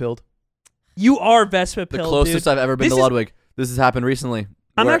Vespa pilled. You are Vespa The pill, closest dude. I've ever been This to is- Ludwig. This has happened recently.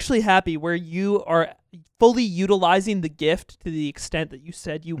 I'm Where- actually happy where you are fully utilizing the gift to the extent that you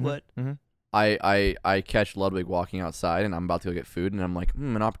said you would. Mm-hmm. I catch Ludwig walking outside, and I'm about to go get food, and I'm like,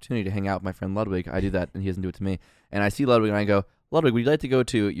 an opportunity to hang out with my friend Ludwig. I do that, and he doesn't do it to me. And I see Ludwig, and I go, Ludwig, would you like to go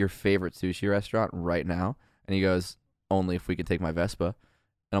to your favorite sushi restaurant right now? And he goes, only if we can take my Vespa.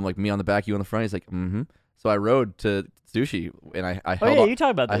 And I'm like, me on the back, you on the front. He's like, mm-hmm. So I rode to sushi, and I Oh held yeah, on. you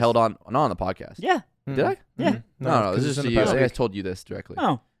talked about this. I held on, not on the podcast. Yeah. Did I? Yeah. No, this is in to the you. I past think I week. told you this directly.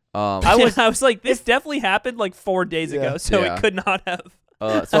 Oh. I was like, this definitely happened like 4 days Yeah. ago, so Yeah. it could not have.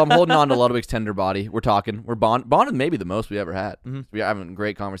 So I'm holding on to Ludwig's tender body. We're talking. We're bonded maybe the most we ever had. Mhm. We're having a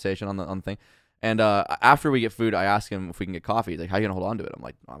great conversation on the thing. And after we get food, I ask him if we can get coffee. He's like, how you going to hold on to it? I'm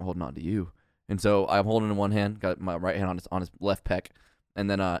like, I'm holding on to you. And so I'm holding in one hand, got my right hand on his left pec. And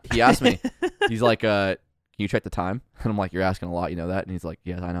then he asked me, he's like, can you check the time? And I'm like, you're asking a lot, you know that? And he's like,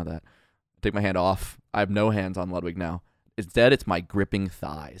 yes, I know that. Take my hand off. I have no hands on Ludwig now. Instead, it's my gripping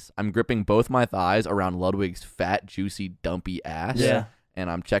thighs. I'm gripping both my thighs around Ludwig's fat, juicy, dumpy ass. Yeah. And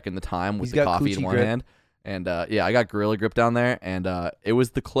I'm checking the time with He's the got coffee in coochie one grip. hand. And I got gorilla grip down there, and it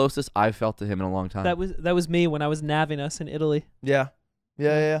was the closest I've felt to him in a long time. That was me when I was navving us in Italy. Yeah.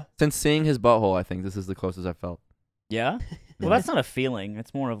 Yeah. Since seeing his butthole, I think this is the closest I've felt. Yeah. Well, that's not a feeling.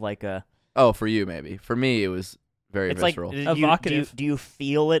 It's more of like a. Oh, for you maybe. For me, it was very It's like, visceral. do you, Evocative. do you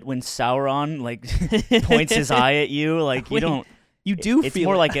feel it when Sauron like points his eye at you? Like you Wait, don't. You do It's feel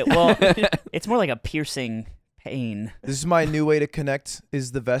more it. like it. Well, it's more like a piercing pain. This is my new way to connect.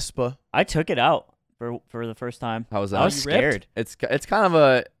 Is the Vespa. I took it out for the first time. How was I that? was You ripped? scared. It's kind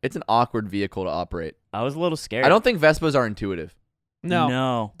of it's an awkward vehicle to operate. I was a little scared. I don't think Vespas are intuitive. no,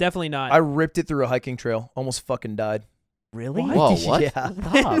 No. definitely not. I ripped it through a hiking trail. Almost fucking died. Really? Whoa, what? Yeah.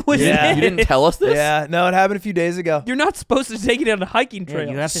 Stop. Was Yeah. it? You didn't tell us this? Yeah. No, it happened a few days ago. You're not supposed to take it on a hiking Yeah, trail.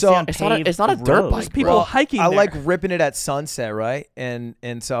 you have to So, stay on it's not a- paved it's not a dirt roads. bike, There's people Bro, hiking I there. like ripping it at sunset, right? And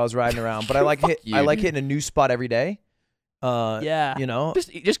so I was riding around, but I like you. I like hitting a new spot every day. Yeah. You know.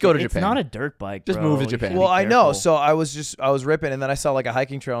 Just go to It's Japan. not a dirt bike. Just bro. move to You should Japan. be Well, I know. careful. So I was ripping, and then I saw like a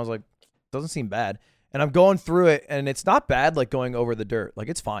hiking trail. I was like, doesn't seem bad. And I'm going through it, and it's not bad. Like going over the dirt, like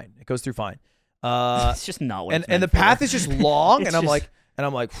it's fine. It goes through fine. it's just not what. And it's the meant for. path is just long, It's and I'm just- like,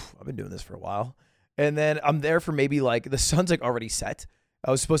 I've been doing this for a while. And then I'm there for maybe like the sun's like already set. I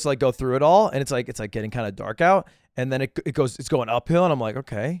was supposed to like go through it all, and it's like getting kind of dark out. And then it's going uphill, and I'm like,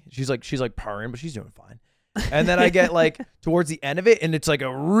 okay. She's like purring, but she's doing fine. And then I get like towards the end of it, and it's like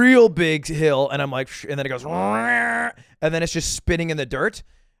a real big hill, and I'm like, and then it goes, and then it's just spinning in the dirt.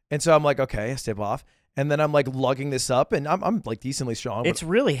 And so I'm like, okay, I step off, and then I'm like lugging this up, and I'm like decently strong. It's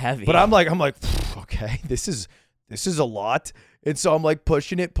really heavy. But I'm like, okay, this is a lot. And so I'm like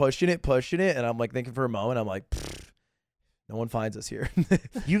pushing it, and I'm like thinking for a moment, I'm like, No one finds us here.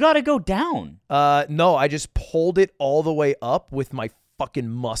 You got to go down. No, I just pulled it all the way up with my fucking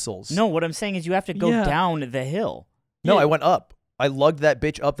muscles. No, what I'm saying is you have to go Yeah. down the hill. No, Yeah. I went up. I lugged that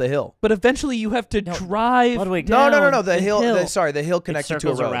bitch up the hill. But eventually you have to No, drive. Ludwig, down No. The hill. The hill connected to a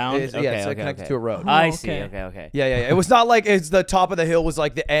circles road. around? It's Okay, connected okay. to a road. Oh, I see. okay. Okay. Yeah. It was not like it's the top of the hill was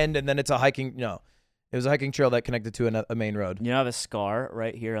like the end, and then it's a hiking. No, it was a hiking trail that connected to a main road. You know, I have a scar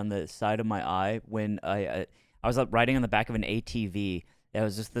right here on the side of my eye when I was riding on the back of an ATV. It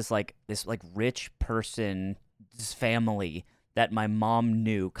was just this rich person's family that my mom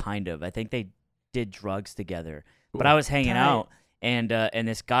knew, kind of. I think they did drugs together. But I was hanging Tight. out, and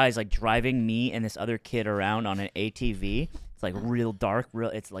this guy's like driving me and this other kid around on an ATV. It's like real dark,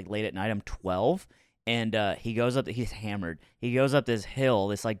 it's like late at night. I'm 12, and he goes up. He's hammered. He goes up this hill,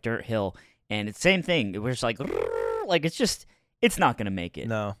 this like dirt hill, and it's same thing. We're just like it's not gonna make it.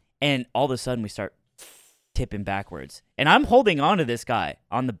 No. And all of a sudden we start tipping backwards, and I'm holding on to this guy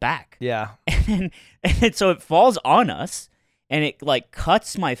on the back, Yeah. and so it falls on us, and it like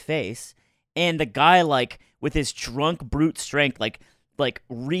cuts my face, and the guy like with his drunk brute strength like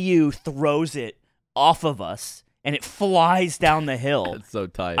Ryu throws it off of us, and it flies down the hill. It's so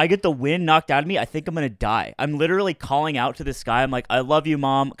tight. I get the wind knocked out of me. I think I'm gonna die. I'm literally calling out to this guy. I'm like, "I love you,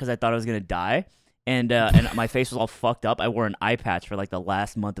 Mom," because I thought I was gonna die, and my face was all fucked up. I wore an eye patch for like the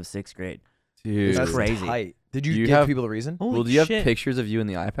last month of 6th grade. Dude. That's crazy. tight. Did you Do you give have- people a reason? Holy Well, do you have shit. pictures of you in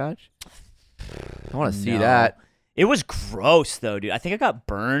the eye patch? I want to see No. that. It was gross though, dude. I think I got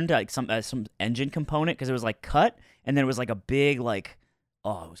burned like some engine component because it was like cut, and then it was like a big like,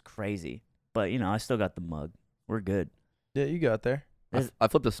 oh, it was crazy. But you know, I still got the mug. We're good. Yeah, you got there. I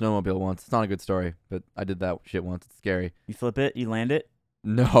flipped a snowmobile once. It's not a good story, but I did that shit once. It's scary. You flip it, you land it.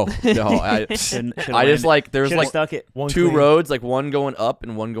 No. I Shouldn't I just like there was should've like stuck it. One two clean. roads, like one going up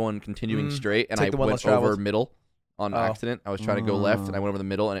and one going continuing Mm. straight, and Take I the one went less traveled. over middle on Oh. accident. I was trying to go left, and I went over the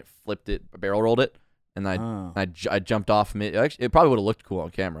middle, and it flipped it, barrel rolled it, and Oh. I jumped off mid. Actually, it probably would have looked cool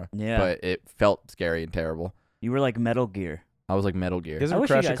on camera, Yeah, but it felt scary and terrible. you were like Metal Gear. I was like Metal Gear. You guys I ever wish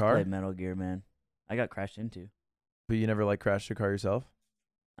you crash a guys car? played Metal Gear, man. I got crashed into. But you never like crashed a car yourself?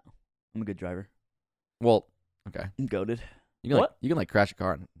 I'm a good driver. Well, okay, I'm goated. you can What? like crash a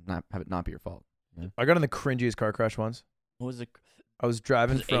car and not have it not be your fault. I got in the cringiest car crash once. What was it? I was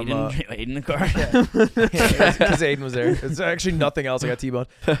driving Was from Aiden the car? because Aiden was there. It's actually nothing else. I got T-boned.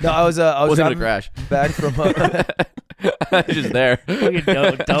 No, I was Wasn't driving gonna crash. back from Just there. Fucking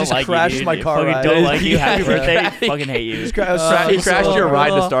don't just like crashed you, dude. my car Fucking ride. don't like you. Happy Yeah. birthday. Fucking hate you. Just I was He so crashed your cool. ride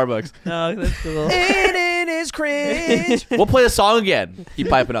to Starbucks. No, that's cool. Aiden is cringe. We'll play the song again. Keep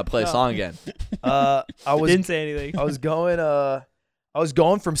piping up. Play the song again. I was Didn't say anything. I was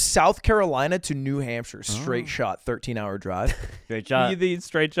going from South Carolina to New Hampshire, straight shot, 13-hour drive. Great shot. You the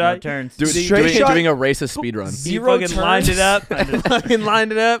straight No shot. turns. Straight shot. Doing a racist speed run. He Zero fucking lined it turns. up. Fucking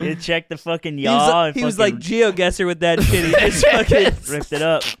lined it up. You checked the fucking He yaw. was, and he was like fucking GeoGuessr with that shit. He just fucking ripped it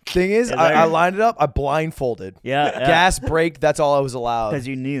up. Thing is, Yeah, I there. lined it up. I blindfolded. Yeah. Gas, brake. That's all I was allowed. Because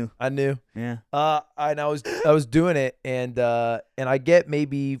you knew. I knew. Yeah. And I was doing it, and I get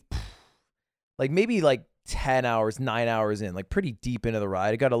maybe 10 hours, 9 hours in, like pretty deep into the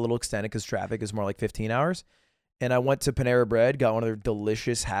ride. It got a little extended because traffic is more like 15 hours. And I went to Panera Bread, got one of their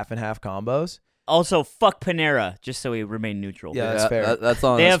delicious half and half combos. Also, fuck Panera, just so we remain neutral. Yeah, that's fair. That's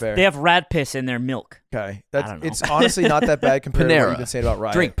on. They that's have fair. they have rat piss in their milk. Okay, don't know. it's honestly not that bad compared to what Panera. you've been saying about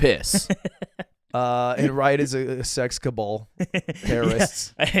Riot. Drink piss. And Riot is a sex cabal,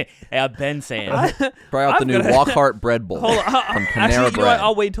 terrorists. Hey, I've been saying. Try out the I'm new gonna- Walkheart bread bowl Hold on. from Actually, Panera you know what? Bread.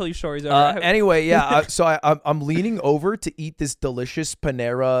 I'll wait till your story's over. Anyway, yeah. So I'm leaning over to eat this delicious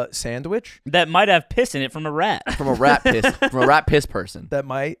Panera sandwich. That might have piss in it from a rat. From a rat piss person. That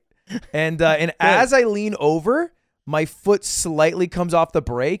might. And as I lean over, my foot slightly comes off the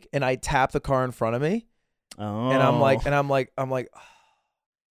brake, and I tap the car in front of me. Oh. And I'm like,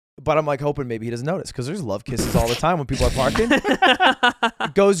 but I'm like hoping maybe he doesn't notice because there's love kisses all the time when people are parking.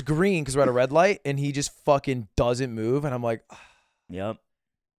 It goes green because we're at a red light, and he just fucking doesn't move, and I'm like, Yep.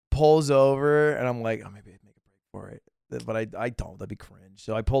 pulls over, and I'm like, oh, maybe I'd make a break for it, but I don't. That'd be cringe.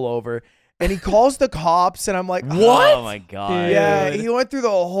 So I pull over, and he calls the cops, and I'm like, What? Oh my god. Yeah, he went through the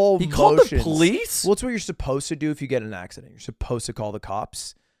whole. He called the motions. police? Well, it's what you're supposed to do if you get in an accident. You're supposed to call the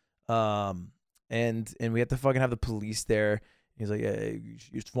cops, and we have to fucking have the police there. He's like, hey,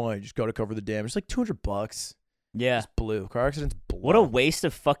 it's fine. You just got to cover the damage. It's like $200. Yeah. It's blue. Car accidents blue. What a waste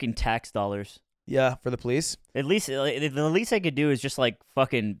of fucking tax dollars. Yeah, for the police. At least the least I could do is just like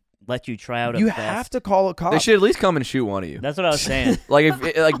fucking let you try out a You vest. have to call a cop. They should at least come and shoot one of you. That's what I was saying.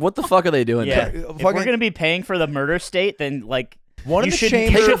 Like, what the fuck are they doing Yeah. there? If we're gonna be paying for the murder state, then like One You of the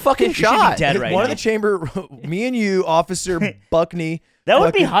shouldn't chamber, Take a fucking you should be shot. dead right one now. of the chamber, me and you, Officer Buckney. That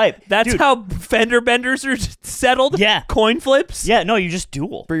would be fucking- hype. That's Dude, how fender benders are settled. Yeah. Coin flips. Yeah, no, you just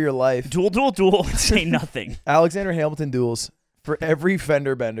duel. for your life. Duel, and say nothing. Alexander Hamilton duels for every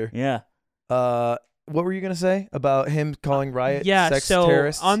fender bender. Yeah. What were you gonna say about him calling Riot Yeah. sex So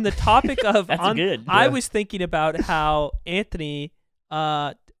terrorists? on the topic of, That's good. I Yeah. was thinking about how Anthony,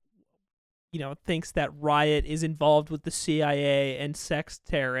 thinks that Riot is involved with the CIA and sex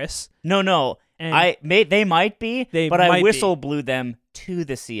terrorists. No. And They might be, They but might I be. whistle blew them to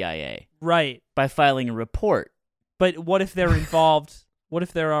the CIA right. by filing a report. But what if they're involved? What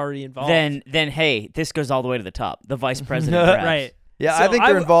if they're already involved? Then hey, this goes all the way to the top. The vice president. grabs. right. yeah, so I think I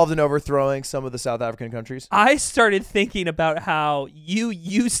they're w- involved in overthrowing some of the South African countries. I started thinking about how you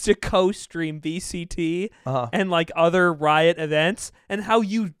used to co-stream VCT Uh-huh. and like other Riot events, and how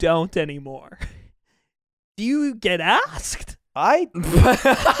you don't anymore. Do you get asked? I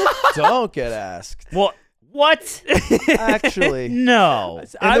don't get asked. Well, what? Actually, No.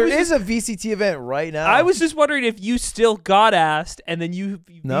 and I there was is a VCT event right now. I was just wondering if you still got asked, and then you've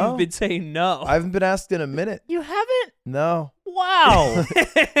No. been saying no. I haven't been asked in a minute. You haven't? No. Wow.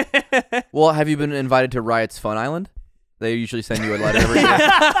 Well, have you been invited to Riot's Fun Island? They usually send you a letter every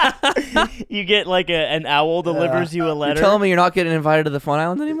year. You get like an owl delivers you a You're letter. telling me you're not getting invited to the Fun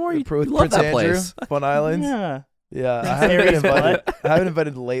Island anymore? You With love Prince that Andrew, place. Fun Islands. Yeah. Yeah, I haven't been Serious invited. I haven't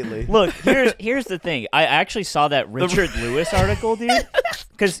invited lately. Look, here's the thing. I actually saw that Richard Lewis article, dude.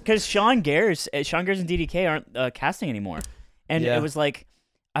 Because Sean Gares and DDK aren't casting anymore, and Yeah. it was like,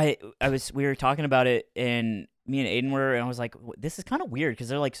 we were talking about it, and me and Aiden were, and I was like, this is kind of weird because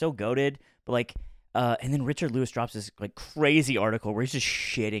they're like so goated, but like, and then Richard Lewis drops this like crazy article where he's just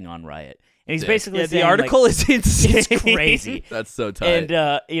shitting on Riot, and he's basically yeah, saying, the article like, is insane. it's crazy. That's so tight. And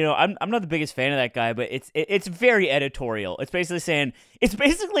I'm not the biggest fan of that guy, but it's very editorial. It's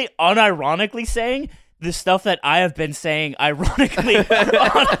basically unironically saying the stuff that I have been saying ironically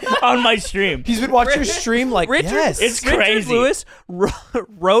on my stream. He's been watching your stream like, Richard, yes. It's Richard crazy. Lewis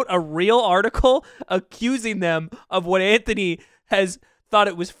wrote a real article accusing them of what Anthony has thought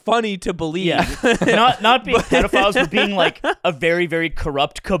it was funny to believe. Yeah, not being pedophiles, but being like a very, very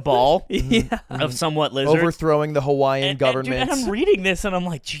corrupt cabal Yeah. of somewhat lizards. Overthrowing the Hawaiian government. And I'm reading this and I'm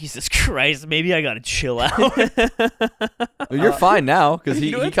like, Jesus Christ, maybe I gotta chill out. Well, you're fine now because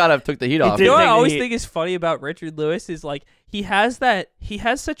he kind of took the heat off. did. You know what I Take the always heat. think is funny about Richard Lewis is like he has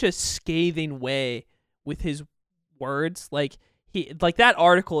such a scathing way with his words. Like that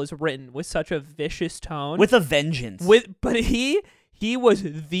article is written with such a vicious tone. With a vengeance. But he was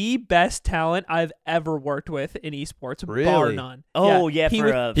the best talent I've ever worked with in esports, bar Really? none. Oh, yeah, he for,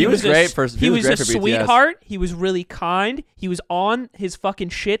 was, He was great for- He he was was great a for BTS. sweetheart. He was really kind. He was on his fucking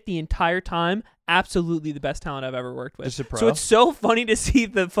shit the entire time. Absolutely the best talent I've ever worked with. Just a pro? So it's so funny to see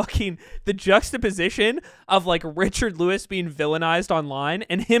the juxtaposition of like Richard Lewis being villainized online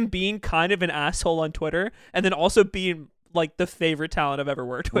and him being kind of an asshole on Twitter, and then also being like the favorite talent I've ever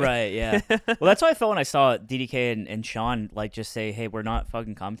worked with. Right, yeah. Well, that's how I felt when I saw DDK and Sean like just say, hey, we're not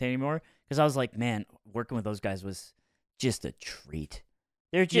fucking commentating anymore. Because I was like, man, working with those guys was just a treat.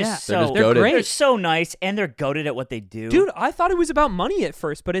 They're just Yeah. so They're just They're goated. great. They're so nice, and they're goated at what they do. Dude, I thought it was about money at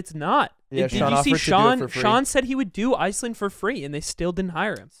first, but it's not. Yeah, Did Sean you offered see to do it Sean? for free. Sean said he would do Iceland for free, and they still didn't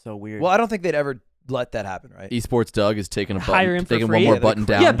hire him. So weird. Well, I don't think they'd ever let that happen, right? Esports Doug is taking a Hire button, him for taking free? one more Yeah, they're button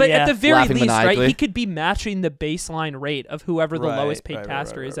crazy. down. Yeah, but Yeah. at the very Laughing least, right, maniacally. he could be matching the baseline rate of whoever the Right, lowest paid right,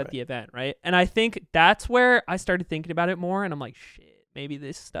 caster right, is right, at the event, right? And I think that's where I started thinking about it more, and I'm like, shit, maybe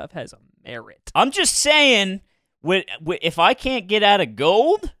this stuff has a merit. I'm just saying, if I can't get out of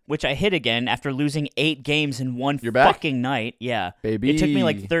gold, which I hit again after losing 8 games in one You're back? fucking night, yeah. Baby. It took me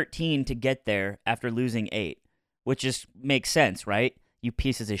like 13 to get there after losing 8, which just makes sense, right? You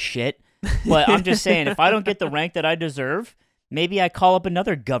pieces of shit. But I'm just saying, if I don't get the rank that I deserve, maybe I call up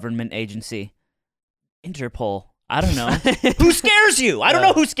another government agency. Interpol. I don't know. Who scares you? I don't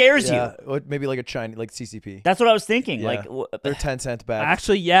know who scares you. Or maybe like a Chinese, like CCP. That's what I was thinking. Yeah. Like, They're 10 cents back.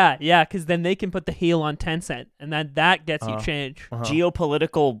 Actually, yeah, because then they can put the heel on Tencent, and then that gets you change.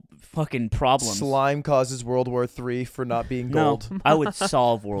 geopolitical fucking problems. Slime causes World War III for not being No, gold. I would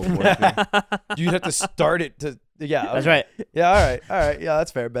solve World War III. You'd have to start it to. Yeah, That's right. Yeah, all right. Yeah,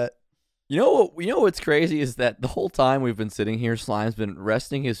 that's fair bet. You know what's crazy is that the whole time we've been sitting here, Slime's been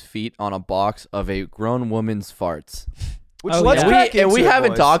resting his feet on a box of a grown woman's farts. Which Oh, let's yeah. crack into We it,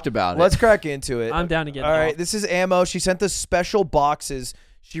 haven't boys. talked about Let's it. crack into it. I'm down to get All right, involved. this is Ammo. She sent us special boxes.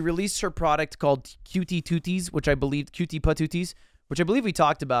 She released her product called Cutie Tooties, which I believe Cutie Patooties, which I believe we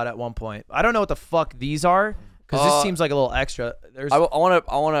talked about at one point. I don't know what the fuck these are because this seems like a little extra. There's I want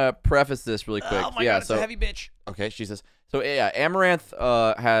to preface this really quick. oh my yeah, god, it's so a heavy bitch. okay, she says. So yeah,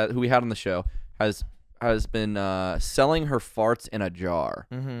 Amouranth, who we had on the show, has been selling her farts in a jar.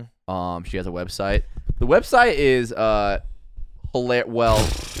 Mm-hmm. She has a website. The website is hilarious. Well,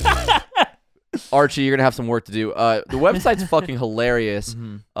 Archie, you're gonna have some work to do. The website's fucking hilarious.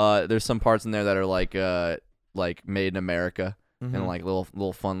 Mm-hmm. There's some parts in there that are like made in America Mm-hmm. and like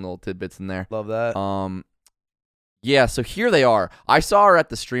little fun little tidbits in there. Love that. Yeah, so here they are. I saw her at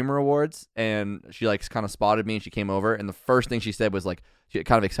the Streamer Awards, and she like kind of spotted me, and she came over, and the first thing she said was like, she got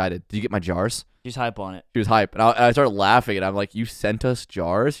kind of excited. Did you get my jars? She's hype on it. She was hype, and I started laughing, and I'm like, you sent us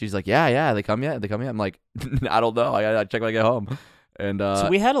jars? She's like, yeah, they come yet? I'm like, I don't know. I gotta check when I get home. And So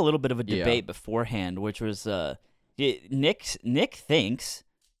we had a little bit of a yeah. debate beforehand, which was Nick thinks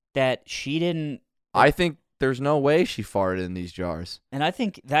that she didn't, I think there's no way she farted in these jars. and I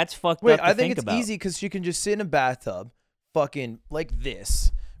think that's fucked Wait, up to I think it's about. easy because she can just sit in a bathtub, fucking like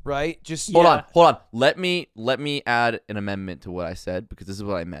this, right? Just Hold on. Let me add an amendment to what I said, because this is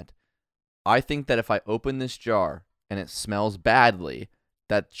what I meant. I think that if I open this jar and it smells badly,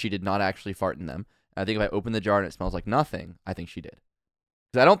 that she did not actually fart in them. I think if I open the jar and it smells like nothing, I think she did.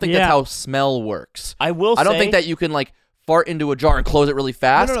 Because I don't think that's how smell works. I don't say, think that you can like fart into a jar and close it really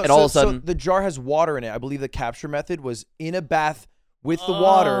fast, and all of a sudden so the jar has water in it. I believe the capture method was in a bath with the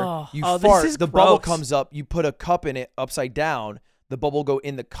water. You this fart, is the bubble gross. comes up. You put a cup in it upside down. The bubble will go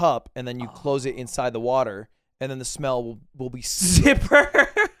in the cup, and then you close it inside the water, and then the smell will be Zipper.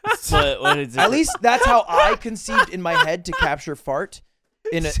 What is it? At least that's how I conceived in my head to capture fart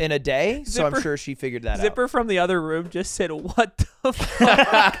in a day. So I'm Zipper- sure she figured that Zipper from the other room just said, "What the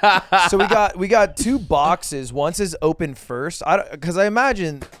fuck?" out. So we got two boxes. One says open first. Because I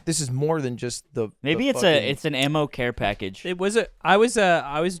imagine this is more than just the. Maybe the it's an ammo care package. It was I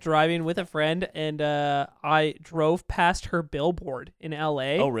was driving with a friend, and I drove past her billboard in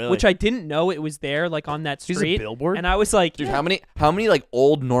L.A. Oh, really? Which I didn't know it was there, like on that She's a street. billboard? And I was like, dude, how many like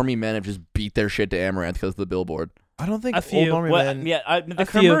old normie men have just beat their shit to Amaranth because of the billboard? I don't think A few. old Norman Well, men. yeah, the A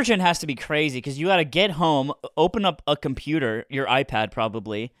few. conversion has to be crazy because you got to get home, open up a computer, your iPad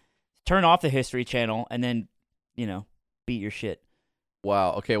probably, turn off the History Channel, and then, beat your shit.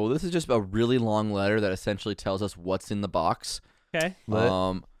 Wow. Okay. Well, this is just a really long letter that essentially tells us what's in the box. okay.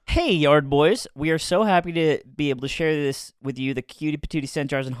 Hey, Yard Boys. We are so happy to be able to share this with you, the Cutie Patootie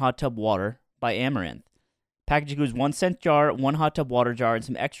Scent Jars and Hot Tub Water by Amouranth. Package includes 1 scent jar, 1 hot tub water jar, and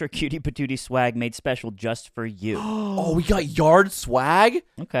some extra Cutie Patootie swag made special just for you. Oh, we got yard swag.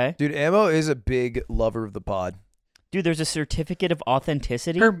 Okay. Dude, Ammo is a big lover of the pod. Dude, there's a certificate of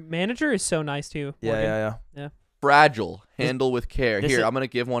authenticity. Her manager is so nice too. Morgan. Yeah. Fragile. Handle with care. this Here, is- I'm gonna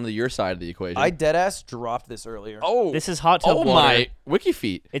give one to your side of the equation. I deadass dropped this earlier. oh. This is hot tub oh water. my wiki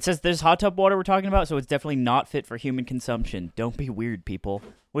feet. It says there's hot tub water we're talking about, so it's definitely not fit for human consumption. Don't be weird, people.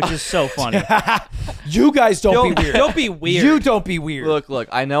 Which is so funny. You guys don't be weird. Don't be weird. You don't be weird. Look.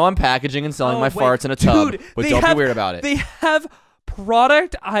 I know I'm packaging and selling Oh, my wait, farts in a tub, dude, but they don't be have- weird about it. They have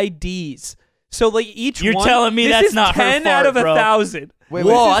product IDs. So like each You're one. telling me this that's is not her 10 fart, out of bro. 1,000. Wait,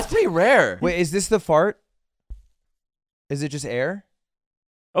 Whoa, wait, that's pretty rare. wait, is this the fart? Is it just air?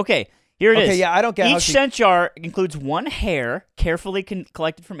 Okay, here it is. Okay, yeah, I don't get how Each she... scent jar includes 1 hair carefully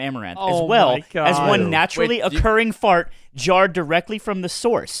collected from Amaranth, Oh as well my God. as 1 naturally Wait, do you- occurring fart jarred directly from the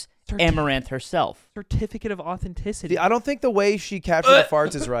source, Certi- Amaranth herself. Certificate of authenticity. See, I don't think the way she captured the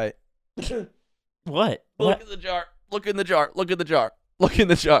farts is right. What? Look at the jar. Look in the jar. Look in the jar. Look in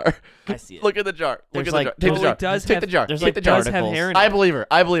the jar. I see it. Look in the jar. Look There's in the like- jar. Take Oh, the jar. it does Take have- the jar. there's Take like the jar. does have particles. hair in I it. believe her.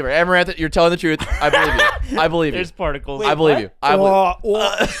 I believe her. Amaranth, you're telling the truth. I believe you. I believe you. There's particles. I believe you. I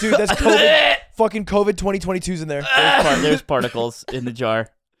believe. Dude, that's COVID. Fucking COVID 2022's in there. There's particles in the jar.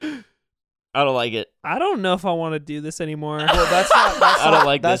 I don't like it. I don't know if I want to do this anymore. Well, that's not. That's I don't not-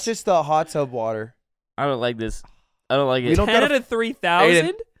 like That's this. just the hot tub water. I don't like this. I don't like We it. don't 10 gotta- out of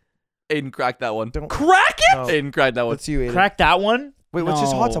 3,000. Aiden, crack that one. Don't Crack it. no. Aiden, crack that one. That's you, Aiden. Crack that one? Wait, what's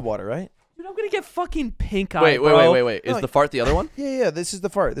just hot No. tub water, right? Dude, I'm gonna get fucking pink eye. Wait. bro. Is No, the fart the other one? Yeah. This is the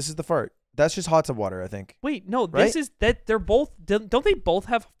fart. This is the fart. That's just hot tub water, I think. Wait, no. Right? This is that they're both. Don't they both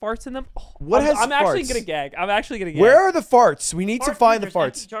have farts in them? Oh, What has I'm actually farts? gonna gag. I'm actually gonna gag. Where are the farts? We need to find the There's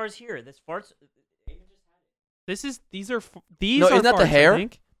empty farts. jars here. This farts. These are No, are isn't that the farts, I hair?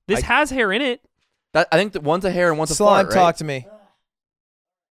 think. This has hair in it. That I think that one's a hair and one's a Slime, fart, right? talk to me.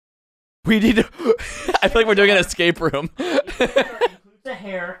 We need to. I feel like we're doing an escape room. Includes the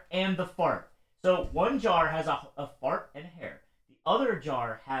hair and the fart. So one jar has a fart and hair. The other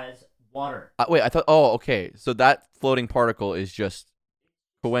jar has water. Wait, I thought. Oh, okay. So that floating particle is just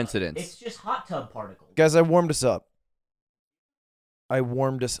coincidence. It's just hot tub particles. Guys, I warmed us up. What does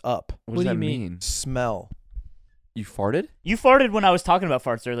What do that you mean? mean? Smell. You farted? You farted when I was talking about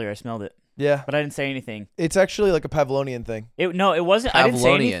farts earlier. I smelled it. Yeah. but I didn't say anything. It's actually like a Pavlonian thing. No, it wasn't. I didn't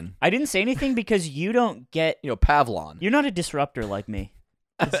say anything. Pavlonian. I didn't say anything because you don't get. You know, Pavlon. You're not a disruptor like me.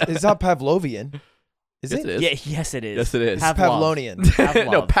 It's not Pavlovian. Is Yes, it? it is. Yeah, yes, it is. Yes, it is. It's Pavlonian.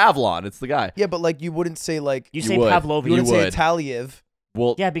 No, Pavlon. It's the guy. Yeah, but like you wouldn't say like You You say would. Pavlovian. you wouldn't You say would. Italiev.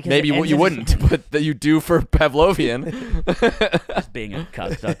 Well, Yeah, because maybe it ends you in- wouldn't, but that you do for Pavlovian. Just being a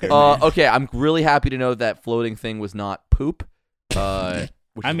cocksucker. man. Okay, I'm really happy to know that floating thing was not poop. Which I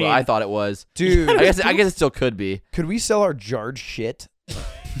is mean- what I thought it was. Dude, I guess it still could be. could we sell our jarred shit?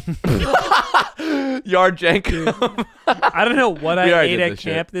 Yard Jenko. I don't know what We I already ate did at this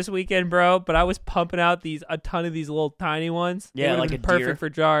shit. camp this weekend, bro, but I was pumping out a ton of these little tiny ones. They Yeah, would've like been a deer. perfect for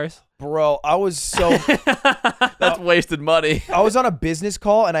jars. Bro, I was so That's wasted money. I was on a business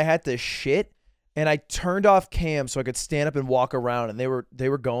call and I had to shit and I turned off cam so I could stand up and walk around and they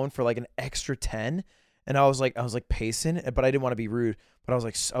were going for like an extra 10 and I was like pacing, but I didn't want to be rude, but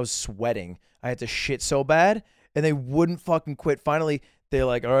I was sweating. I had to shit so bad and they wouldn't fucking quit. Finally, they're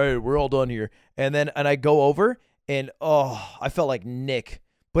like, "All right, we're all done here." And I go over and I felt like Nick,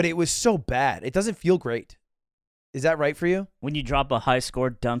 but it was so bad. It doesn't feel great. Is that right for you? When you drop a high score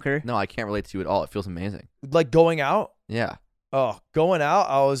dunker. No, I can't relate to you at all. It feels amazing. Like going out? Yeah. Oh, going out,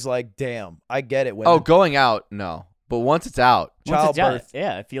 I was like, damn, I get it. Women. Oh, going out, no. But once it's out, Once it's out, Childbirth.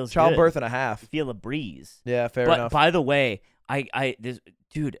 yeah, it feels Childbirth good. and a half. You feel a breeze. Yeah, fair But enough. by the way,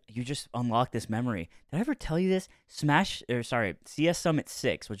 dude, you just unlocked this memory. Did I ever tell you this? CS Summit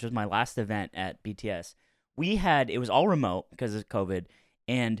 6, which was my last event at BTS. It was all remote because of COVID,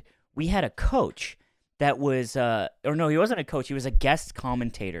 and we had a coach that was, or no, he wasn't a coach. He was a guest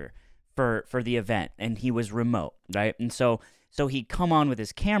commentator for the event, and he was remote, right? And so he'd come on with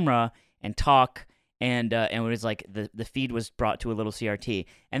his camera and talk, and it was like the feed was brought to a little CRT,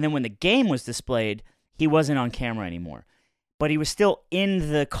 and then when the game was displayed, he wasn't on camera anymore, but he was still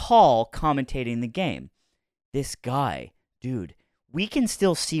in the call commentating the game. This guy, dude, we can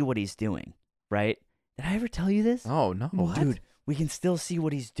still see what he's doing, right? Did I ever tell you this? oh no. Dude, we can still see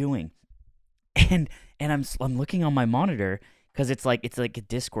what he's doing. And I'm looking on my monitor because it's like a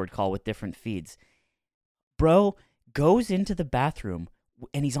Discord call with different feeds. Bro goes into the bathroom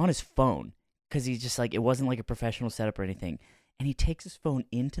and he's on his phone because he's just like, it wasn't like a professional setup or anything. And he takes his phone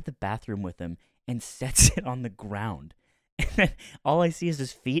into the bathroom with him and sets it on the ground. And then all I see is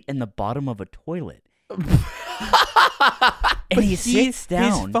his feet and the bottom of a toilet. And he sits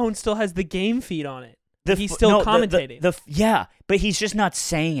down. His phone still has the game feed on it. He's f- still no, commentating. Yeah, but he's just not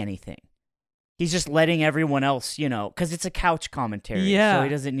saying anything. He's just letting everyone else, because it's a couch commentary. Yeah. So he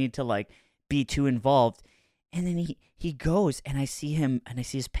doesn't need to like be too involved. And then he goes, and I see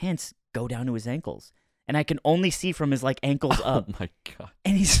his pants go down to his ankles, and I can only see from his like ankles up. Oh my god.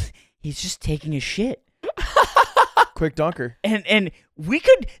 And he's just taking a shit. Quick dunker. And we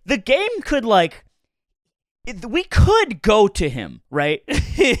could go to him, right?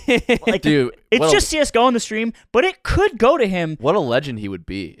 Like, Dude, it's just CSGO on the stream, but it could go to him. what a legend he would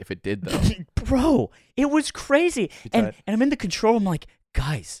be if it did though. Bro, it was crazy. And I'm in the control. I'm like,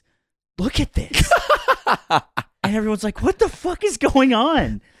 guys, look at this. And everyone's like, what the fuck is going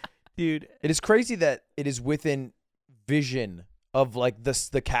on? Dude, It is crazy that it is within vision of like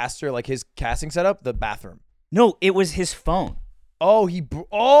the caster, like his casting setup, the bathroom. No, it was his phone. Oh,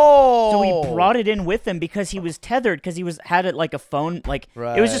 So he brought it in with him because he was tethered because had it like a phone. Like it was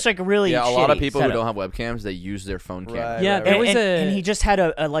Right. just like a really Yeah, a lot of shitty people setup. who don't have webcams, they use their phone cam. Right, Yeah, right, there right. was and he just had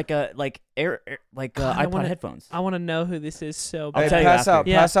God, I iPod wanna- headphones. I want to know who this is so I'll bad. Hey, tell you pass after. out.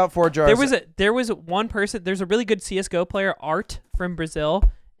 Yeah. Pass out 4 jars. There was one person. There's a really good CS:GO player, Art from Brazil,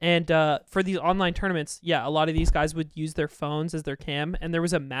 and for these online tournaments, yeah, a lot of these guys would use their phones as their cam. And there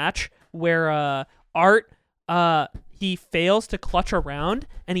was a match where Art he fails to clutch around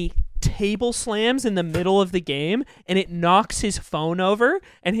and he table slams in the middle of the game and it knocks his phone over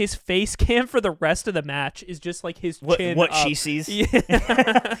and his face cam for the rest of the match is just like his chin What up. she sees. Yeah.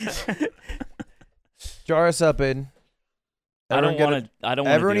 Jar us up, Aiden. I don't want to.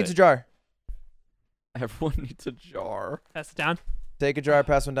 Everyone needs a jar. Everyone needs a jar. Pass it down. Take a jar,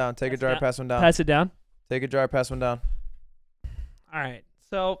 pass one down. Take a jar, Yeah. pass one down. Pass it down. Take a jar, pass one down. All right.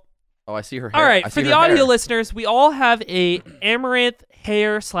 So, Oh, I see her hair. all I right, see for the her audio hair. listeners, we all have a Amouranth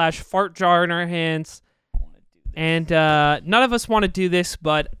hair / fart jar in our hands. And none of us want to do this,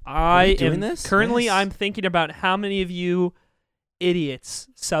 but I doing am this? currently Yes. I'm thinking about how many of you idiots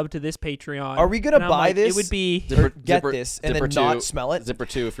sub to this Patreon. Are we gonna And I'm buy like, this? It would be Or get this and then Zipper not 2, smell it? Zipper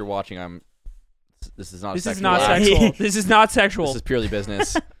 2, if you're watching, this is not this a is sexual not act. sexual. This is not sexual. This is purely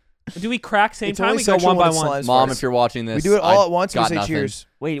business. Do we crack same It's time? only We go sexual one by when it one. slimes Mom, first. if you're watching this, We do it all I at once. We got say nothing. cheers.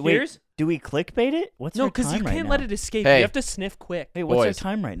 Wait. Cheers. Do we clickbait it? What's No, our because time you right can't now? let it escape. Hey. You have to sniff quick. Hey, what's our Boys.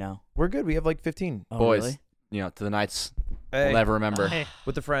 time right now? We're good. We have like 15. Oh, Boys, really? you know, to the nights Hey, we'll never remember. Hey,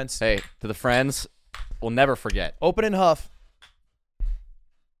 with the friends. Hey, to the friends, we'll never forget. Open and huff.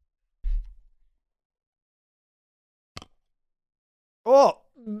 Oh.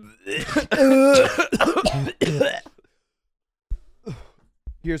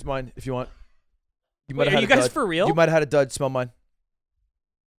 Here's mine if you want. You wait, have are had you a guys dud. for real? You might have had a dud. Smell mine.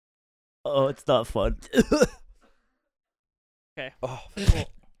 Oh, it's not fun. Okay. Oh, Dude.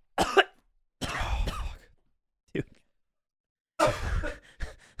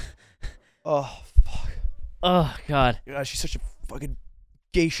 oh, fuck. Oh, God. God, she's such a fucking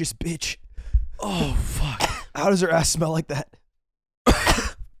gaseous bitch. Oh, fuck. How does her ass smell like that?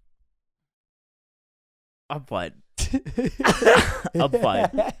 I'm fine. I'm fine.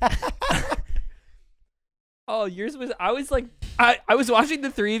 Oh, yours was. I was like, I was watching the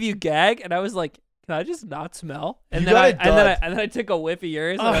three of you gag, and I was like, can I just not smell? And You then got I a dud. and then I took a whiff of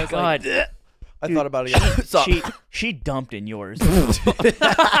yours, and I Oh, was God. like, I Dude. thought about it again. So- She dumped in yours.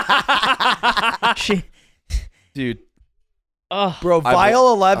 she, Dude, oh. Bro, I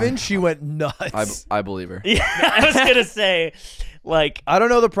vial 11, she went nuts. I believe her. Yeah, I was going to say, like, I don't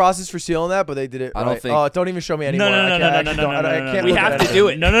know the process for sealing that, but they did it I don't right. think- Oh, don't even show me no, anymore. no, no, I no, can't- no, I no, don't- no, I no, can't no, we look have at to anything. do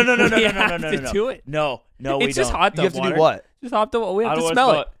it. No, no, no, no, no, we no, no, have no, to no, no. do it. No, we It's just don't. hot You tub have to water. do what? Just hot tub. We How have do to I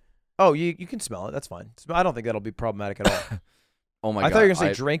smell it. Oh, you can smell it. That's fine. I don't think that'll be problematic at all. Oh my I god. thought you were going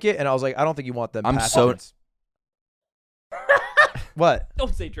to say drink it, and I was like, I don't think you want them I'm so- pathogens. What?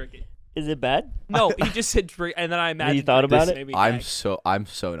 Don't say drink it. Is it bad? No, he just said drink, and then I imagined. thought drink about this it? made me I'm gag. so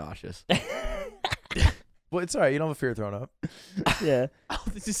nauseous. Well, it's all right. You don't have a fear thrown up. Yeah. Oh,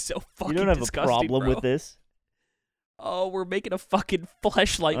 this is so fucking You don't have a disgusting, problem bro. with this? Oh, we're making a fucking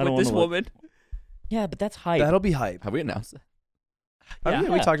fleshlight I don't with this wanna look. woman. Yeah, but that's hype. That'll be hype. Have we announced it? I mean, Yeah.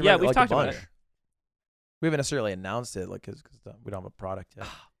 we talked about Yeah, it we've like talked a about bunch. it. We haven't necessarily announced it, like, because we don't have a product yet.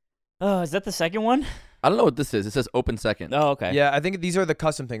 Oh, is that the second one? I don't know what this is. It says open second. Oh, okay. Yeah, I think these are the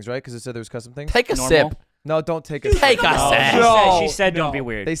custom things, right? Because it said there was custom things. Take a Normal. sip. No, don't take a Take sip. a No, sip. she said don't No. be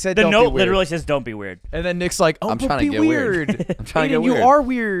weird. They said the don't note be weird. literally says don't be weird. And then Nick's like, oh, I'm but trying to be get weird. weird. I'm trying to Aiden, get you weird. are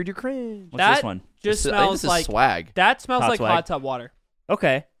weird. You're cringe. What's That- this one? Just I think smells this is like swag. that. Smells Hot like swag. hot tub water.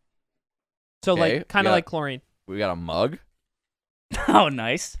 Okay. So Okay, like kind of yeah. like chlorine. We got a mug. Oh,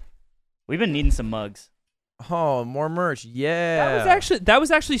 nice. We've been needing some mugs. Oh, more merch. Yeah. That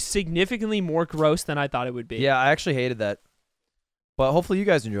was actually significantly more gross than I thought it would be. Yeah, I actually hated that. But hopefully you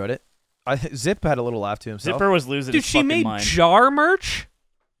guys enjoyed it. Zip had a little laugh to himself. Zipper was losing Dude, his she fucking made mind. jar merch.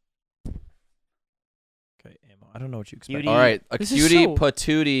 Okay, ammo. I don't know what you expect. Cutie. All right, a This is cutie so-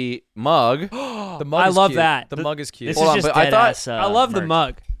 patootie mug. The mug I is love cute. that. The mug is cute. This Hold on, is just but I dead thought- ass, I love the merch.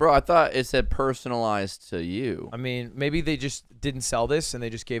 mug. Bro, I thought it said personalized to you. I mean, maybe they just didn't sell this and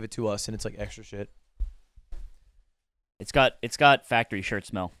they just gave it to us and it's like extra shit. It's got factory shirt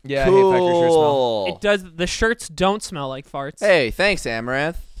smell. Yeah, I hate factory shirt smell. Cool. It does. The shirts don't smell like farts. Hey, thanks,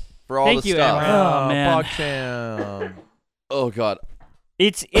 Amaranth, for all Thank the you, stuff. Amaranth. Oh, man. PogChamp. Oh god,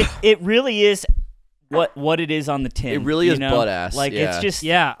 It really is what it is on the tin. It really you is know? butt ass, Like yeah. it's just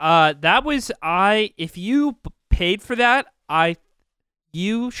Yeah. That was if you paid for that,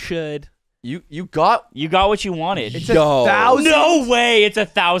 you should. you got. you got what you wanted. It's Yo. $1,000. No way! It's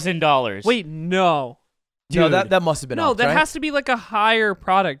 $1,000. Wait, no. No, Dude. that must have been No, upped, that right? has to be like a higher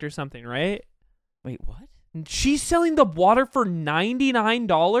product or something, right? Wait, what? She's selling the water for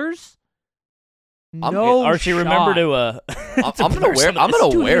 $99. I'm- No, Archie, remember to I'm to gonna wear wear. some of I'm this.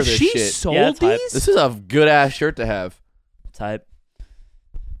 gonna Dude, wear has this she shit. sold Yeah, it's hype. these? This is a good ass shirt to have. type.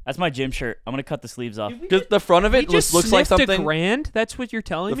 That's my gym shirt. I'm gonna cut the sleeves off. Dude, we Because the front of we it just looks like sniffed something. $1,000. That's what you're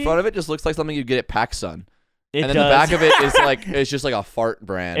telling The me. front of it just looks like something you get at PacSun. It And then does. the back of it is like it's just like a fart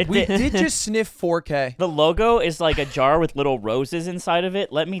brand. It- We did just sniff 4K. The logo is like a jar with little roses inside of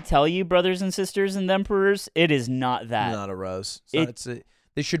it. Let me tell you, brothers and sisters and emperors, it is not that. Not a rose. It-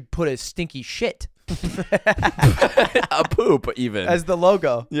 They should put a stinky shit a poop even. as the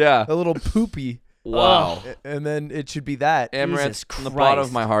logo. yeah. A little poopy. Wow. And then it should be that. Amaranth, Jesus from the bottom of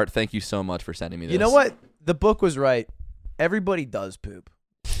Christ. my heart, thank you so much for sending me this. You know what? The book was right. Everybody does poop.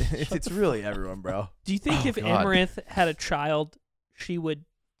 It's really everyone, bro. Do you think Oh, if God. Amouranth had a child, she would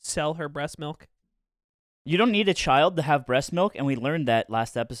sell her breast milk? You don't need a child to have breast milk, and we learned that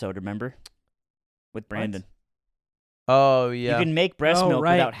last episode, remember? With Brandon. Oh, yeah. You can make breast Oh, milk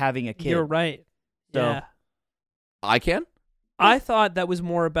right. without having a kid. You're right. So- Yeah. I can? I thought that was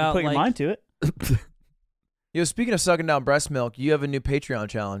more You about put your like mind to it. Yo, speaking of sucking down breast milk, you have a new Patreon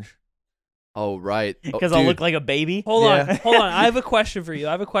challenge. Oh, right. Oh, Because I'll dude. look like a baby. Hold Yeah. on. I have a question for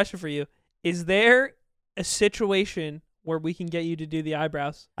you. Is there a situation where we can get you to do the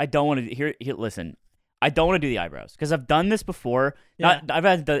eyebrows. I don't want to here. Listen, I don't want to do the eyebrows because I've done this before. Yeah.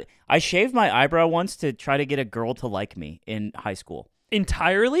 I shaved my eyebrow once to try to get a girl to like me in high school.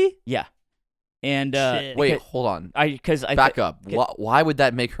 Entirely? Yeah, and Shit. Wait, hold on. because Back up. Why would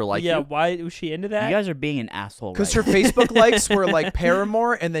that make her like yeah, you? why was she into that? You guys are being an asshole. Because right her Facebook likes were like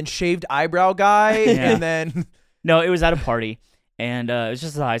Paramore and then shaved eyebrow guy Yeah. and then No, it was at a party, and it was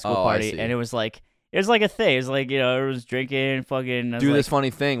just a high school Oh, I party, see. and it was like a thing. It was like, everyone was drinking, fucking. I was Do like, this funny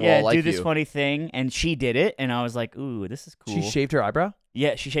thing Yeah, while I like do this you. funny thing, and she did it, and I was like, ooh, this is cool. she shaved her eyebrow.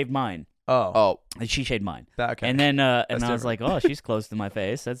 Yeah, she shaved mine, Oh, Oh, and she shaved mine, okay. and then and I was different. like, oh, she's close to my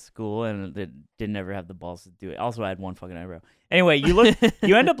face. That's cool, and it didn't ever have the balls to do it. Also, I had one fucking eyebrow. Anyway,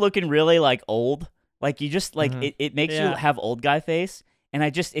 you end up looking really like old. Like you just like Mhm. it makes Yeah. you have old guy face, and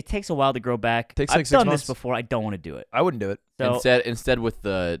it takes a while to grow back. Takes I've like 6 done months. this before. I don't want to do it. I wouldn't do it. So instead with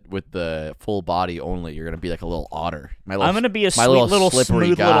the full body only, you're gonna be like a little otter. I'm gonna be a my sweet little little slippery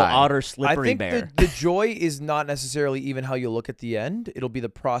smooth little guy. otter I slippery think bear. the joy is not necessarily even how you look at the end. It'll be the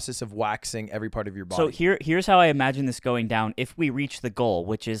process of waxing every part of your body. So here's how I imagine this going down if we reach the goal,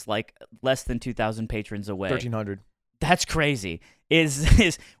 which is like less than 2,000 patrons away. 1,300. That's crazy.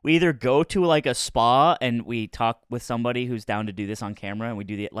 Is we either go to like a spa and we talk with somebody who's down to do this on camera and we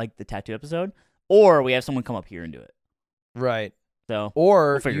do the tattoo episode, or we have someone come up here and do it. Right. So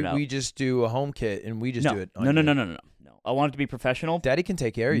Or figure it out. we just do a home kit and we just no, do it. on no. you. I want it to be professional. Daddy can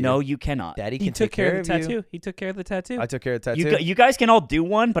take care of you. No, you cannot. Daddy he can took take care of the you. tattoo. He took care of the tattoo. I took care of the tattoo. You guys can all do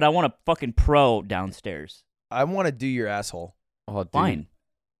one, but I want a fucking pro downstairs. I want to do your asshole. Oh, dude. Fine.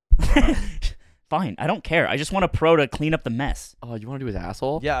 Fine. I don't care. I just want a pro to clean up the mess. Oh, you want to do his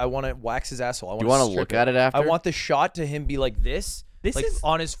asshole? Yeah, I want to wax his asshole. I You want want to look at it after? I want the shot to him be like this. This like is-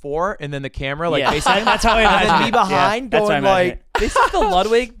 on his fore, and then the camera like Yeah, facing him. that's how I and imagine then me it. behind Yeah, that's how I going imagine like, it. This is the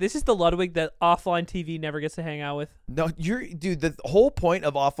Ludwig. This is the Ludwig that offline TV never gets to hang out with. no, dude. The whole point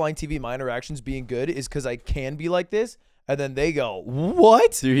of offline TV, my interactions being good, is because I can be like this, and then they go,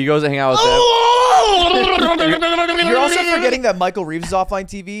 "What?" Dude, he goes to hang out with You're also forgetting that Michael Reeves is offline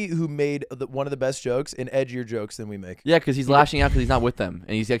TV, who made one of the best jokes and edgier jokes than we make. Yeah, because he's lashing out because he's not with them,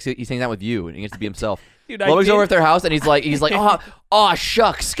 and he's hanging out with you, and he gets to be himself. Dude, Ludwig's over at their house, and he's like, oh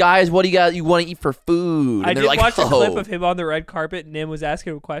shucks, guys, what do you want to eat for food? And I they're did like, watch a clip "Oh." of him on the red carpet. Nim was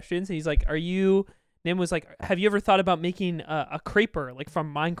asking him questions, and he's like, Nim was like, have you ever thought about making a creeper like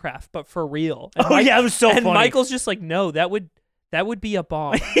from Minecraft, but for real? And Oh, yeah, it was so and funny. Michael's just like, no, that would be a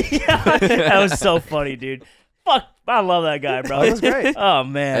bomb. Yeah, that was so funny, dude. Fuck, I love that guy, bro. That was great. Oh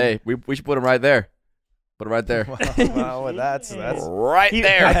man. Hey, we should put him right there. Put him right there. Wow, that's right I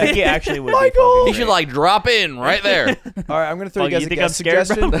there. think he actually would. Michael! Be fucking He should like drop in right there. all right. I'm gonna throw Fuck, you guys you a think guest I'm scared,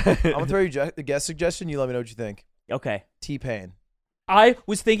 suggestion. bro? I'm gonna throw you a guest suggestion. You let me know what you think. great. Okay. T-Pain. I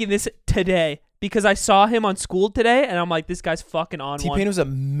was thinking this today because I saw him on School today, and I'm like, this guy's fucking on T-Pain was a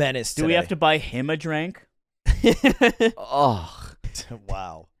menace. Do we have to buy him a drink? one. Oh,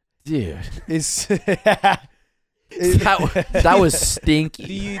 Wow. dude, Is that was stinky.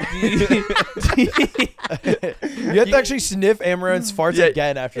 you have to actually sniff Amouranth's farts Yeah,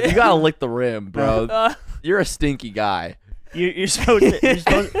 again after You that. gotta lick the rim, bro. Uh, You're a stinky guy. You're supposed to.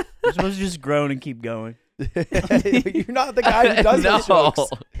 You're supposed to just groan and keep going. You're not the guy who does those No.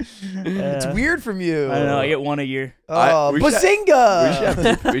 jokes. It's Uh, weird from you. I don't know. I get one a year. Oh, we should-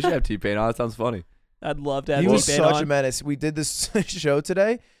 Bazinga! We should have T-Pain on. That sounds funny. I'd love to have He was T-Pain such on. a menace. We did this show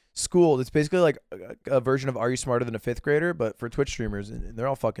today, Schooled. It's basically like a version of Are You Smarter Than a Fifth Grader, but for Twitch streamers, and they're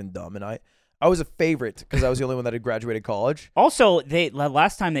all fucking dumb. And I was a favorite because I was the only one that had graduated college. Also,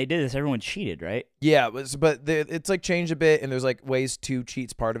 last time they did this, everyone cheated, right? Yeah, it's like changed a bit, and there's like ways to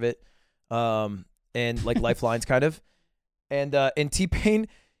cheat's part of it, and like lifelines kind of, and T-Pain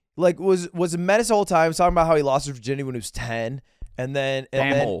like was a menace the whole time. He was talking about how he lost his virginity when he was 10, and then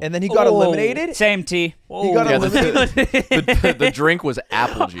he got Oh. eliminated. Same T. He got Yeah, eliminated. The drink was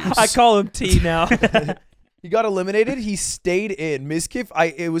apple juice. I call him T now. He got eliminated. He stayed in. Mizkif,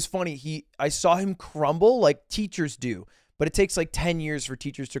 it was funny. I saw him crumble like teachers do, but it takes like 10 years for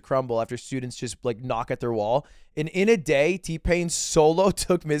teachers to crumble after students just like knock at their wall. And in a day, T-Pain solo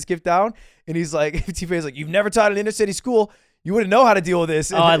took Mizkif down, and he's like, T-Pain's like, you've never taught an inner city school. You wouldn't know how to deal with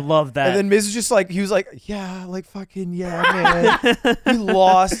this. Oh, And I then- love that. And then Miz was just like, he was like, yeah, like fucking yeah, man. He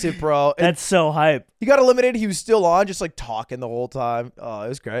lost it, bro. And That's so hype. he got eliminated. He was still on, just like talking the whole time. Oh, it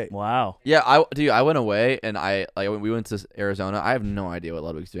was great. Wow. Yeah, I went away and we went to Arizona. I have no idea what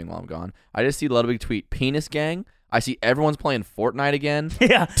Ludwig's doing while I'm gone. I just see Ludwig tweet penis gang. I see everyone's playing Fortnite again.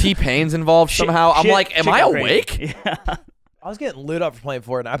 Yeah. T-Pain's involved somehow. I'm like, am I awake? Yeah. I was getting lit up for playing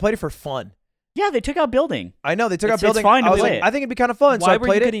Fortnite. I played it for fun. Yeah, they took out building. I know they took out It's building. fine to I was play like, it. I think it'd be kind of fun. So Why I were you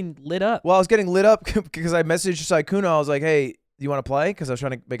played it. getting lit up? Well, I was getting lit up because I messaged Saikuno. I was like, hey, you want to play? Because I was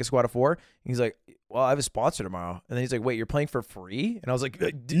trying to make a squad of 4. And he's like, well, I have a sponsor tomorrow. And then he's like, wait, you're playing for free? And I was like,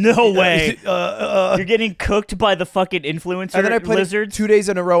 No way. You're You're getting cooked by the fucking influencer and then I played lizards. it 2 days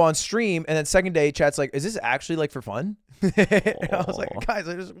in a row on stream. And then second day, chat's like, is this actually like for fun? And I was like, guys,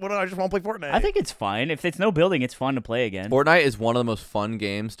 I just want to play Fortnite. I think it's fine. If it's no building, it's fun to play again. Fortnite is one of the most fun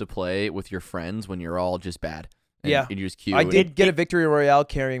games to play with your friends when you're all just bad. And Yeah. you just queue. I and- did get a victory royale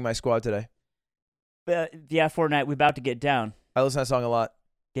carrying my squad today. Yeah, Fortnite, we're about to get down. I listen to that song a lot.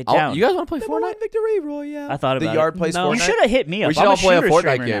 Get Oh, down. you guys want to play Number one Fortnite? victory royale. I thought The about yard it. plays No. Fortnite. You should have hit me up. We should I'm all a play a shooter Fortnite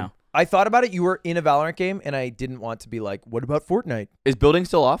streamer game. now. I thought about it. You were in a Valorant game, and I didn't want to be like, what about Fortnite? Is building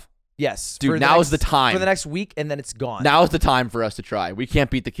still off? Yes. Dude, for now is next- the time. For the next week, and then it's gone. Now is the time for us to try. We can't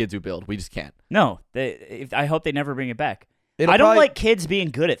beat the kids who build. We just can't. No, I hope they never bring it back. It'll I don't probably- like kids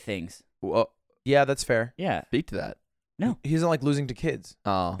being good at things. Well, Yeah, that's fair. Yeah, speak to that. He doesn't like losing to kids.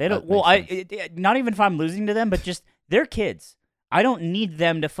 Oh, they don't. that Well, makes sense. not even if I'm losing to them, but just they're kids. I don't need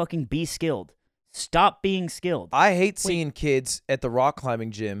them to fucking be skilled. Stop being skilled. I hate seeing kids at the rock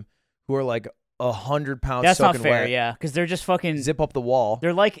climbing gym who are like 100 pounds That's not soaking fair. wet, Yeah, because they're just fucking. zip up the wall.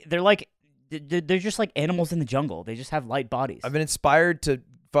 They're just like animals in the jungle. They just have light bodies. I've been inspired to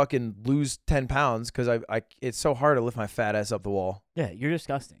fucking lose 10 pounds because I it's so hard to lift my fat ass up the wall. Yeah, you're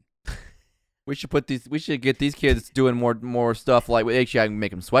disgusting. We should get these kids doing more stuff. Like we actually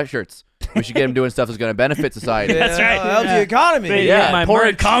make them sweatshirts. We should get them doing stuff that's going to benefit society. That's right. Help Yeah. the economy. But Yeah, my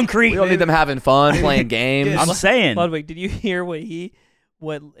pouring merch. concrete. We don't need them having fun playing games. I'm saying. Ludwig, did you hear what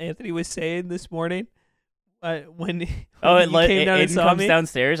Anthony was saying this morning? When Oh, he came down and Aiden saw comes me?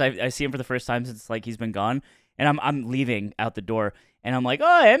 downstairs. I see him for the first time since like he's been gone, and I'm leaving out the door, and I'm like,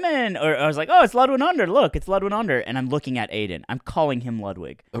 oh, Emin, or I was like, oh, it's Ludwig Under. Look, it's Ludwig Under, and I'm looking at Aiden. I'm calling him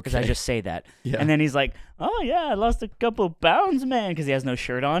Ludwig because I Okay. just say that, Yeah. and then he's like, oh yeah, I lost a couple pounds, man, because he has no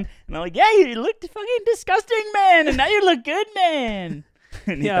shirt on, and I'm like, yeah, you looked fucking disgusting, man, and now you look good, man.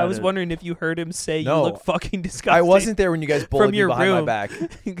 And he Yeah, I thought was it- wondering if you heard him say No. you look fucking disgusting. I wasn't there when you guys bullied From me your behind my room. back.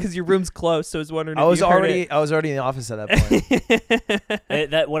 because your room's close. So I was wondering. I if was you heard already in the office at that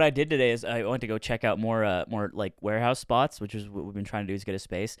point. That what I did today is I went to go check out more like warehouse spots, which is what we've been trying to do is get a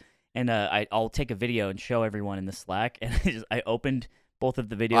space. And I'll take a video and show everyone in the Slack. And I opened both of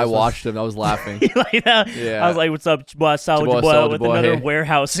the videos. I watched him. I was laughing. like that. Yeah. I was like, "What's up, boy, Boy, with boy, another hey."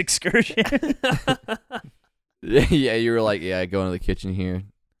 warehouse excursion." Yeah, you were like, yeah, go into the kitchen here,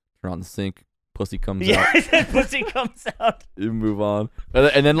 turn on the sink, pussy comes yeah, out, pussy comes out. you move on,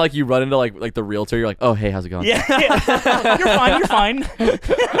 and then like you run into like the realtor, you're like, oh hey, how's it going? Yeah, you're fine.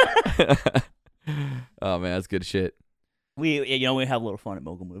 Oh man, that's good shit. We we have a little fun at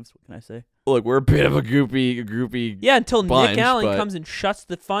Mogul Moves. What can I say? Look, we're a bit of a groupie. Yeah, until bunch, Nick Allen but- comes and shuts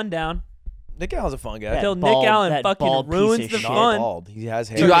the fun down. Nick Allen's a fun guy. Until bald- Nick Allen that fucking bald piece ruins of the shit. Not fun. bald. He has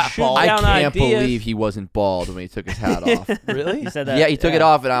hair. Dude, Took a I shoot down can't ideas. believe he wasn't bald when he took his hat off. Really? He said that. Yeah, he took it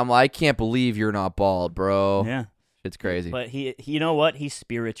off, and I'm like, I can't believe you're not bald, bro. Yeah, It's crazy. but he, you know what? He's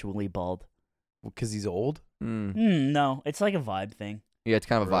spiritually bald. Because he's old. No, it's like a vibe thing. Yeah, it's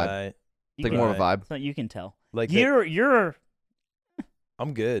kind of a vibe. Right. It's like You more of a Right. vibe. So you can tell. Like that- You're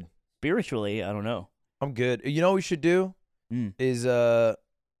I'm good. spiritually, I don't know. I'm good. You know what we should do Mm. is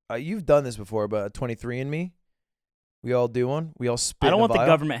you've done this before, but 23andMe. We all do one. We all spit. I don't in a want the vial.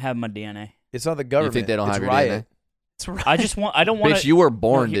 government have my DNA. It's not the government. they don't it's have your riot. It's right. I don't want Bitch, to. you were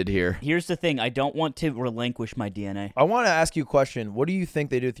born he- did here. Here's the thing. I don't want to relinquish my DNA. I want to ask you a question. What do you think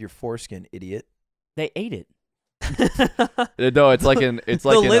they did with your foreskin, idiot? They ate it. No, it's like the an,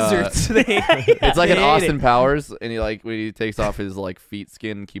 lizards. it's like They an ate Austin it. Powers, and he like when he takes off his like feet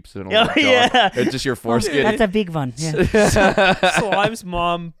skin and keeps it on Oh, his jaw. yeah. It's just your foreskin. That's a big one. Yeah. Slime's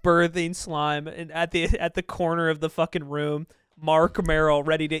mom birthing Slime, and at the corner of the fucking room, Mark Merrill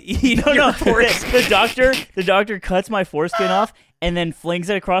ready to eat No, your no. foreskin. The doctor cuts my foreskin off and then flings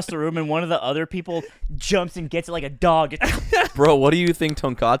it across the room, and one of the other people jumps and gets it like a dog. Bro, what do you think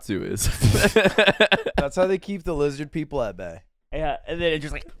tonkatsu is? That's how they keep the lizard people at bay. Yeah, and then it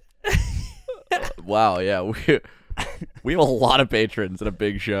just like. Wow, yeah, we have a lot of patrons and a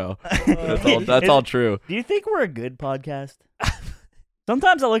big show. That's all true. Do you think we're a good podcast?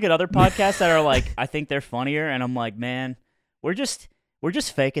 Sometimes I look at other podcasts that are like, I think they're funnier, and I'm like, man, we're just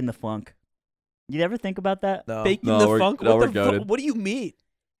faking the funk. You ever think about that? No. Baking No, the we're- funk? no, What we're the goated. What do you mean?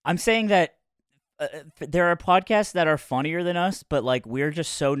 I'm saying that there are podcasts that are funnier than us, but like we're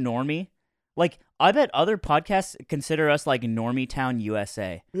just so normie. Like I bet other podcasts consider us like Normie Town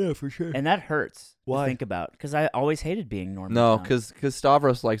USA, Yeah, for sure. and that hurts. Why? To think about? Because I always hated being Normie. No, Town. because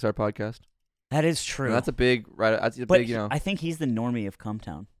Stavros likes our podcast. that is true. And that's a big but big, I think he's the normie of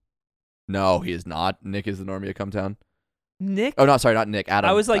Cumtown. No, he is not. Nick is the normie of Cumtown. Nick. Oh, no, sorry, not Nick. Adam.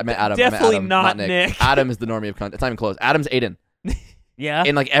 I was like, I meant Adam. definitely I meant not Adam, Nick. Adam is the normie of Cumtown. It's not even close. Adam's Aiden. Yeah.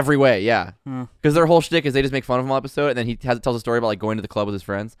 In like every way, yeah. Huh. Because their whole shtick is they just make fun of him all episode, and then he tells a story about like going to the club with his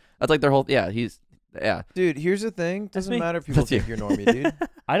friends. That's like their whole. Yeah, Dude, here's the thing. Doesn't me. matter if people That's you. think you're normie, dude.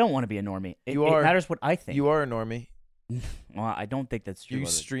 I don't want to be a normie. It matters what I think. You are a normie. Well, I don't think that's true. You of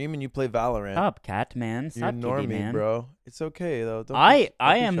it. stream and you play Valorant. Stop, cat man. You're a Stop, kitty normie, man. bro. It's okay though. Don't I be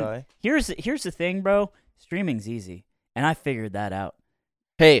am. shy. Here's the thing, bro. Streaming's easy, and I figured that out.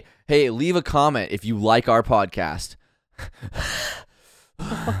 Hey, leave a comment if you like our podcast. What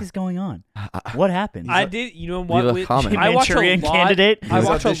the fuck is going on? What happened? I did. You know Leave what? a comment. I watch a Manchurian lot. Candidate? I He's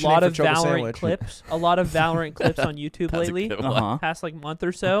watch a auditioning lot for of Choco Valorant Sandwich. clips. A lot of Valorant clips on YouTube That's a lately. good Uh one. huh. Past like month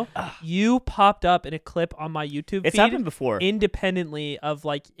or so. You popped up in a clip on my YouTube It's feed happened before. independently of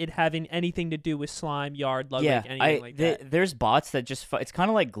like it having anything to do with slime, yard, Ludwig, Yeah, anything like that. there's bots that just. It's kind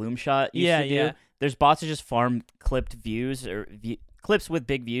of like Gloomshot used Yeah, to do. yeah. There's bots that just farm clipped views or clips with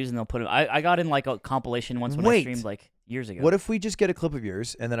big views, and they'll put them. I got in like a compilation once when I Wait. streamed like years ago. What if we just get a clip of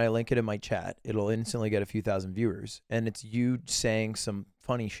yours and then I link it in my chat? It'll instantly get a few thousand viewers, and it's you saying some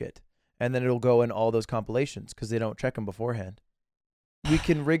funny shit, and then it'll go in all those compilations because they don't check them beforehand. We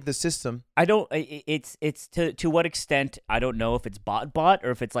can rig the system. I don't. It's to what extent I don't know if it's bot or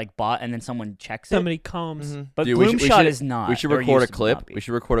if it's like bot and then someone checks it. Somebody comes. Mhm. But Dude, we Gloomshot should- is not. We should or record a used to clip. not be. We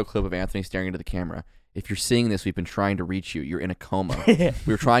should record a clip of Anthony staring into the camera. If you're seeing this, we've been trying to reach you. You're in a coma. We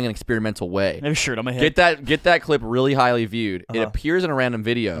were trying an experimental way. I have a shirt on my head. Get that clip really highly viewed. It Uh-huh. appears in a random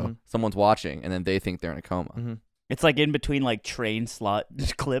video. Mhm. Someone's watching, and then they think they're in a coma. Mhm. It's like in between like train slot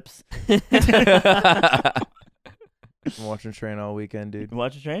clips. I'm watching Train all weekend, dude.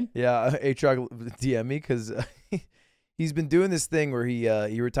 Watch a train. Yeah, H-Rock DM me because he's been doing this thing where he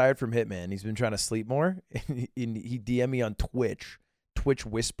retired from Hitman. He's been trying to sleep more, and he DM me on Twitch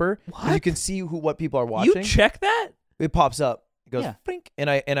Whisper. 'Cause you What? can see what people are watching. You check that? It pops up. It goes Yeah. frink, and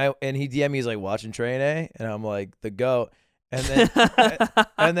he DM me. He's like watching Train A, and I'm like the goat. And then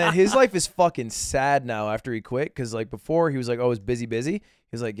and then his life is fucking sad now after he quit because like before he was like, oh, it's busy.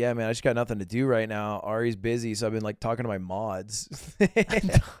 He's like, yeah, man, I just got nothing to do right now. Ari's busy, so I've been like talking to my mods.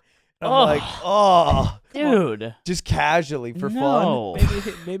 I'm like, oh, Dude. just casually for No.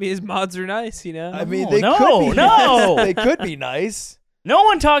 Maybe his mods are nice, you know? fun. I mean, No, they no, could be no. nice. They could be nice. No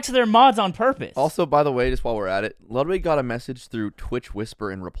one talks to their mods on purpose. Also, by the way, just while we're at it, Ludwig got a message through Twitch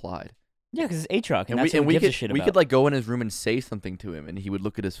Whisper and replied. Yeah, because it's Aatrock, and And that's what we gives a could shit we about. could like go in his room and say something to him, and he would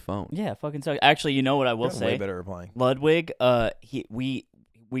look at his phone. Yeah, fucking sucks. Actually, you know what I will You're way say? better at replying. Ludwig, we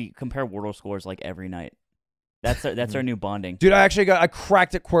compare Wordle scores like every night. That's our new bonding. Dude, I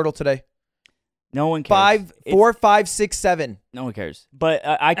cracked at Quirtle today. No one cares. 4, 5, 6, 7. No one cares. But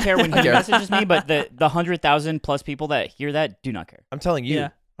I care when he messages me. But the 100,000 plus people that hear that do not care. I'm telling you. Yeah.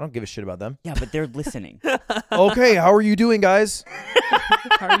 I don't give a shit about them. Yeah, but they're listening. Okay, how are you doing, guys?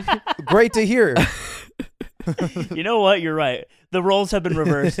 Great to hear. You know what? You're right. The roles have been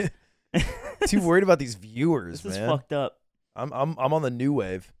reversed. Too worried about these viewers, This is man. fucked up. I'm on the new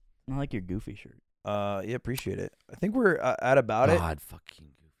wave. I like your goofy shirt. Yeah, appreciate it. I think we're at about it. God, fucking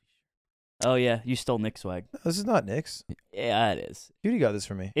goofy. Oh yeah, you stole Nick's swag. This is not Nick's. Yeah, it is. Beauty got this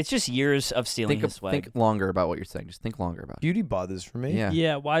for me. It's just years of stealing his swag. Think longer about what you're saying. Just think longer about it. Beauty bought this for me. Yeah.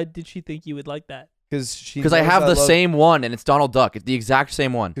 Yeah, why did she think you would like that? Because I have the same one, and it's Donald Duck. It's the exact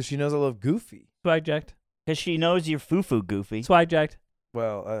same one. Because she knows I love Goofy. Swag jacked. Because she knows you're foo-foo goofy. Swag jacked.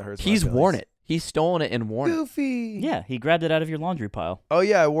 Well, that hurts. my He's feelings. worn it. He's stolen it and worn it. Goofy. Yeah, he grabbed it out of your laundry pile. Oh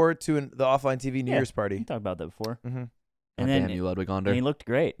yeah, I wore it to the offline TV New Yeah. Year's We party. talked about that before. Mm-hmm. And God then damn you, Ludwig and he Onder. looked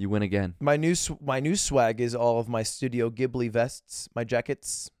great. You win again. My new swag is all of my Studio Ghibli vests, my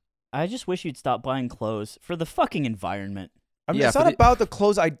jackets. I just wish you'd stop buying clothes for the fucking environment. Yeah, it's for not the- about the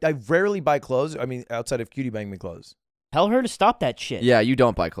clothes. I rarely buy clothes. I mean, outside of Cutie buying me clothes. Tell her to stop that shit. Yeah, you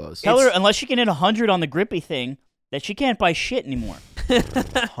don't buy clothes. Tell her unless she can hit 100 on the grippy thing that she can't buy shit anymore.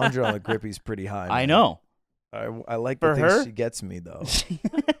 100 on the grippy's pretty high. I man. know. I like For the things her? she gets me though.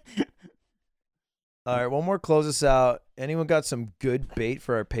 All right, one more. Close us out. Anyone got some good bait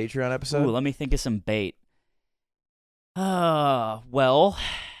for our Patreon episode? Ooh, let me think of some bait. Well,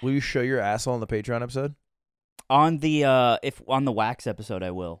 Will you show your asshole on the Patreon episode? on the wax episode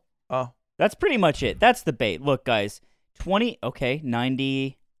I will. Oh, That's pretty much it. That's the bait. Look, guys,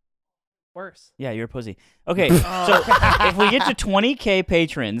 90. Worse. Yeah, you're a pussy. Okay, so if we get to 20K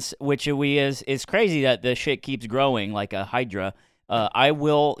patrons, which is crazy that the shit keeps growing like a hydra, I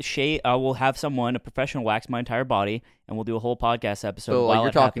will have someone, a professional, wax my entire body, and we'll do a whole podcast episode. So while like, you're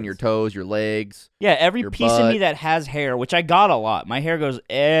it talking happens. your toes, your legs. Yeah, every your piece of me butt. that has hair, which I got a lot. My hair goes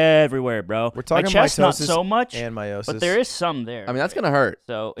everywhere, bro. We're talking my chest, not mitosis so much, and meiosis. but there is some there. I mean, that's gonna hurt.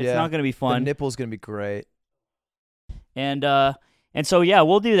 So it's Yeah. not gonna be The fun. nipple's gonna be great. And so yeah,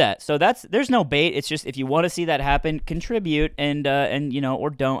 we'll do that. So there's no bait. It's just if you want to see that happen, contribute and or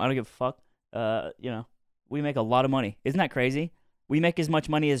don't. I don't give a fuck. We make a lot of money. Isn't that crazy? We make as much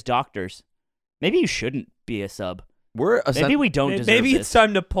money as doctors. Maybe you shouldn't be a sub. Maybe we don't deserve Maybe this. it's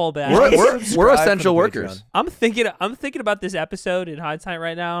time to pull back. we're Subscribe for the essential Patreon. workers. I'm thinking about this episode in hindsight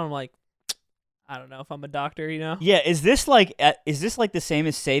right now. And I'm like, I don't know if I'm a doctor. Yeah, is this like the same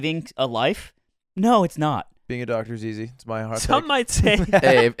as saving a life? No, it's not. Being a doctor is easy. It's my heart. Some might say.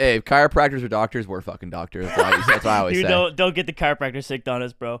 Hey, if chiropractors were doctors, we're fucking doctors. That's what I always Dude, say. don't get the chiropractor sick on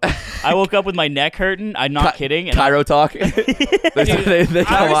us, bro. I woke up with my neck hurting. I'm not kidding. And Chiro talk. they I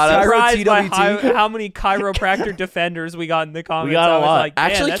come was on us. surprised by TWT. how many chiropractor defenders we got in the comments. got a I was lot. Like, I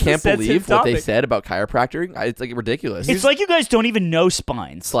man, actually that's a can't sensitive believe what they topic. said about chiropractic. It's like ridiculous. It's like you guys don't even know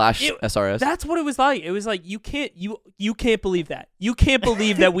spines. Slash It- SRS. That's what it was like. It was like you can't believe that. You can't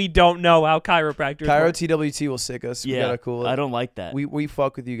believe that we don't know how chiropractors Cairo work. TWT will sick us. We Yeah, gotta cool it. I don't like that. We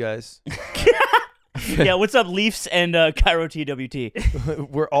fuck with you guys. Yeah, what's up, Leafs and Cairo TWT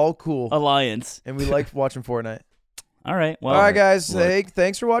We're all cool, Alliance? and we like watching Fortnite. All right, well, all right, guys. look. Hey,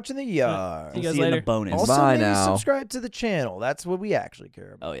 thanks for watching the yard. See you we'll guys see you in the later. bonus. Also, Bye maybe now. subscribe to the channel. That's what we actually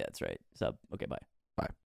care about. Oh yeah, that's right. Sub. Okay, bye.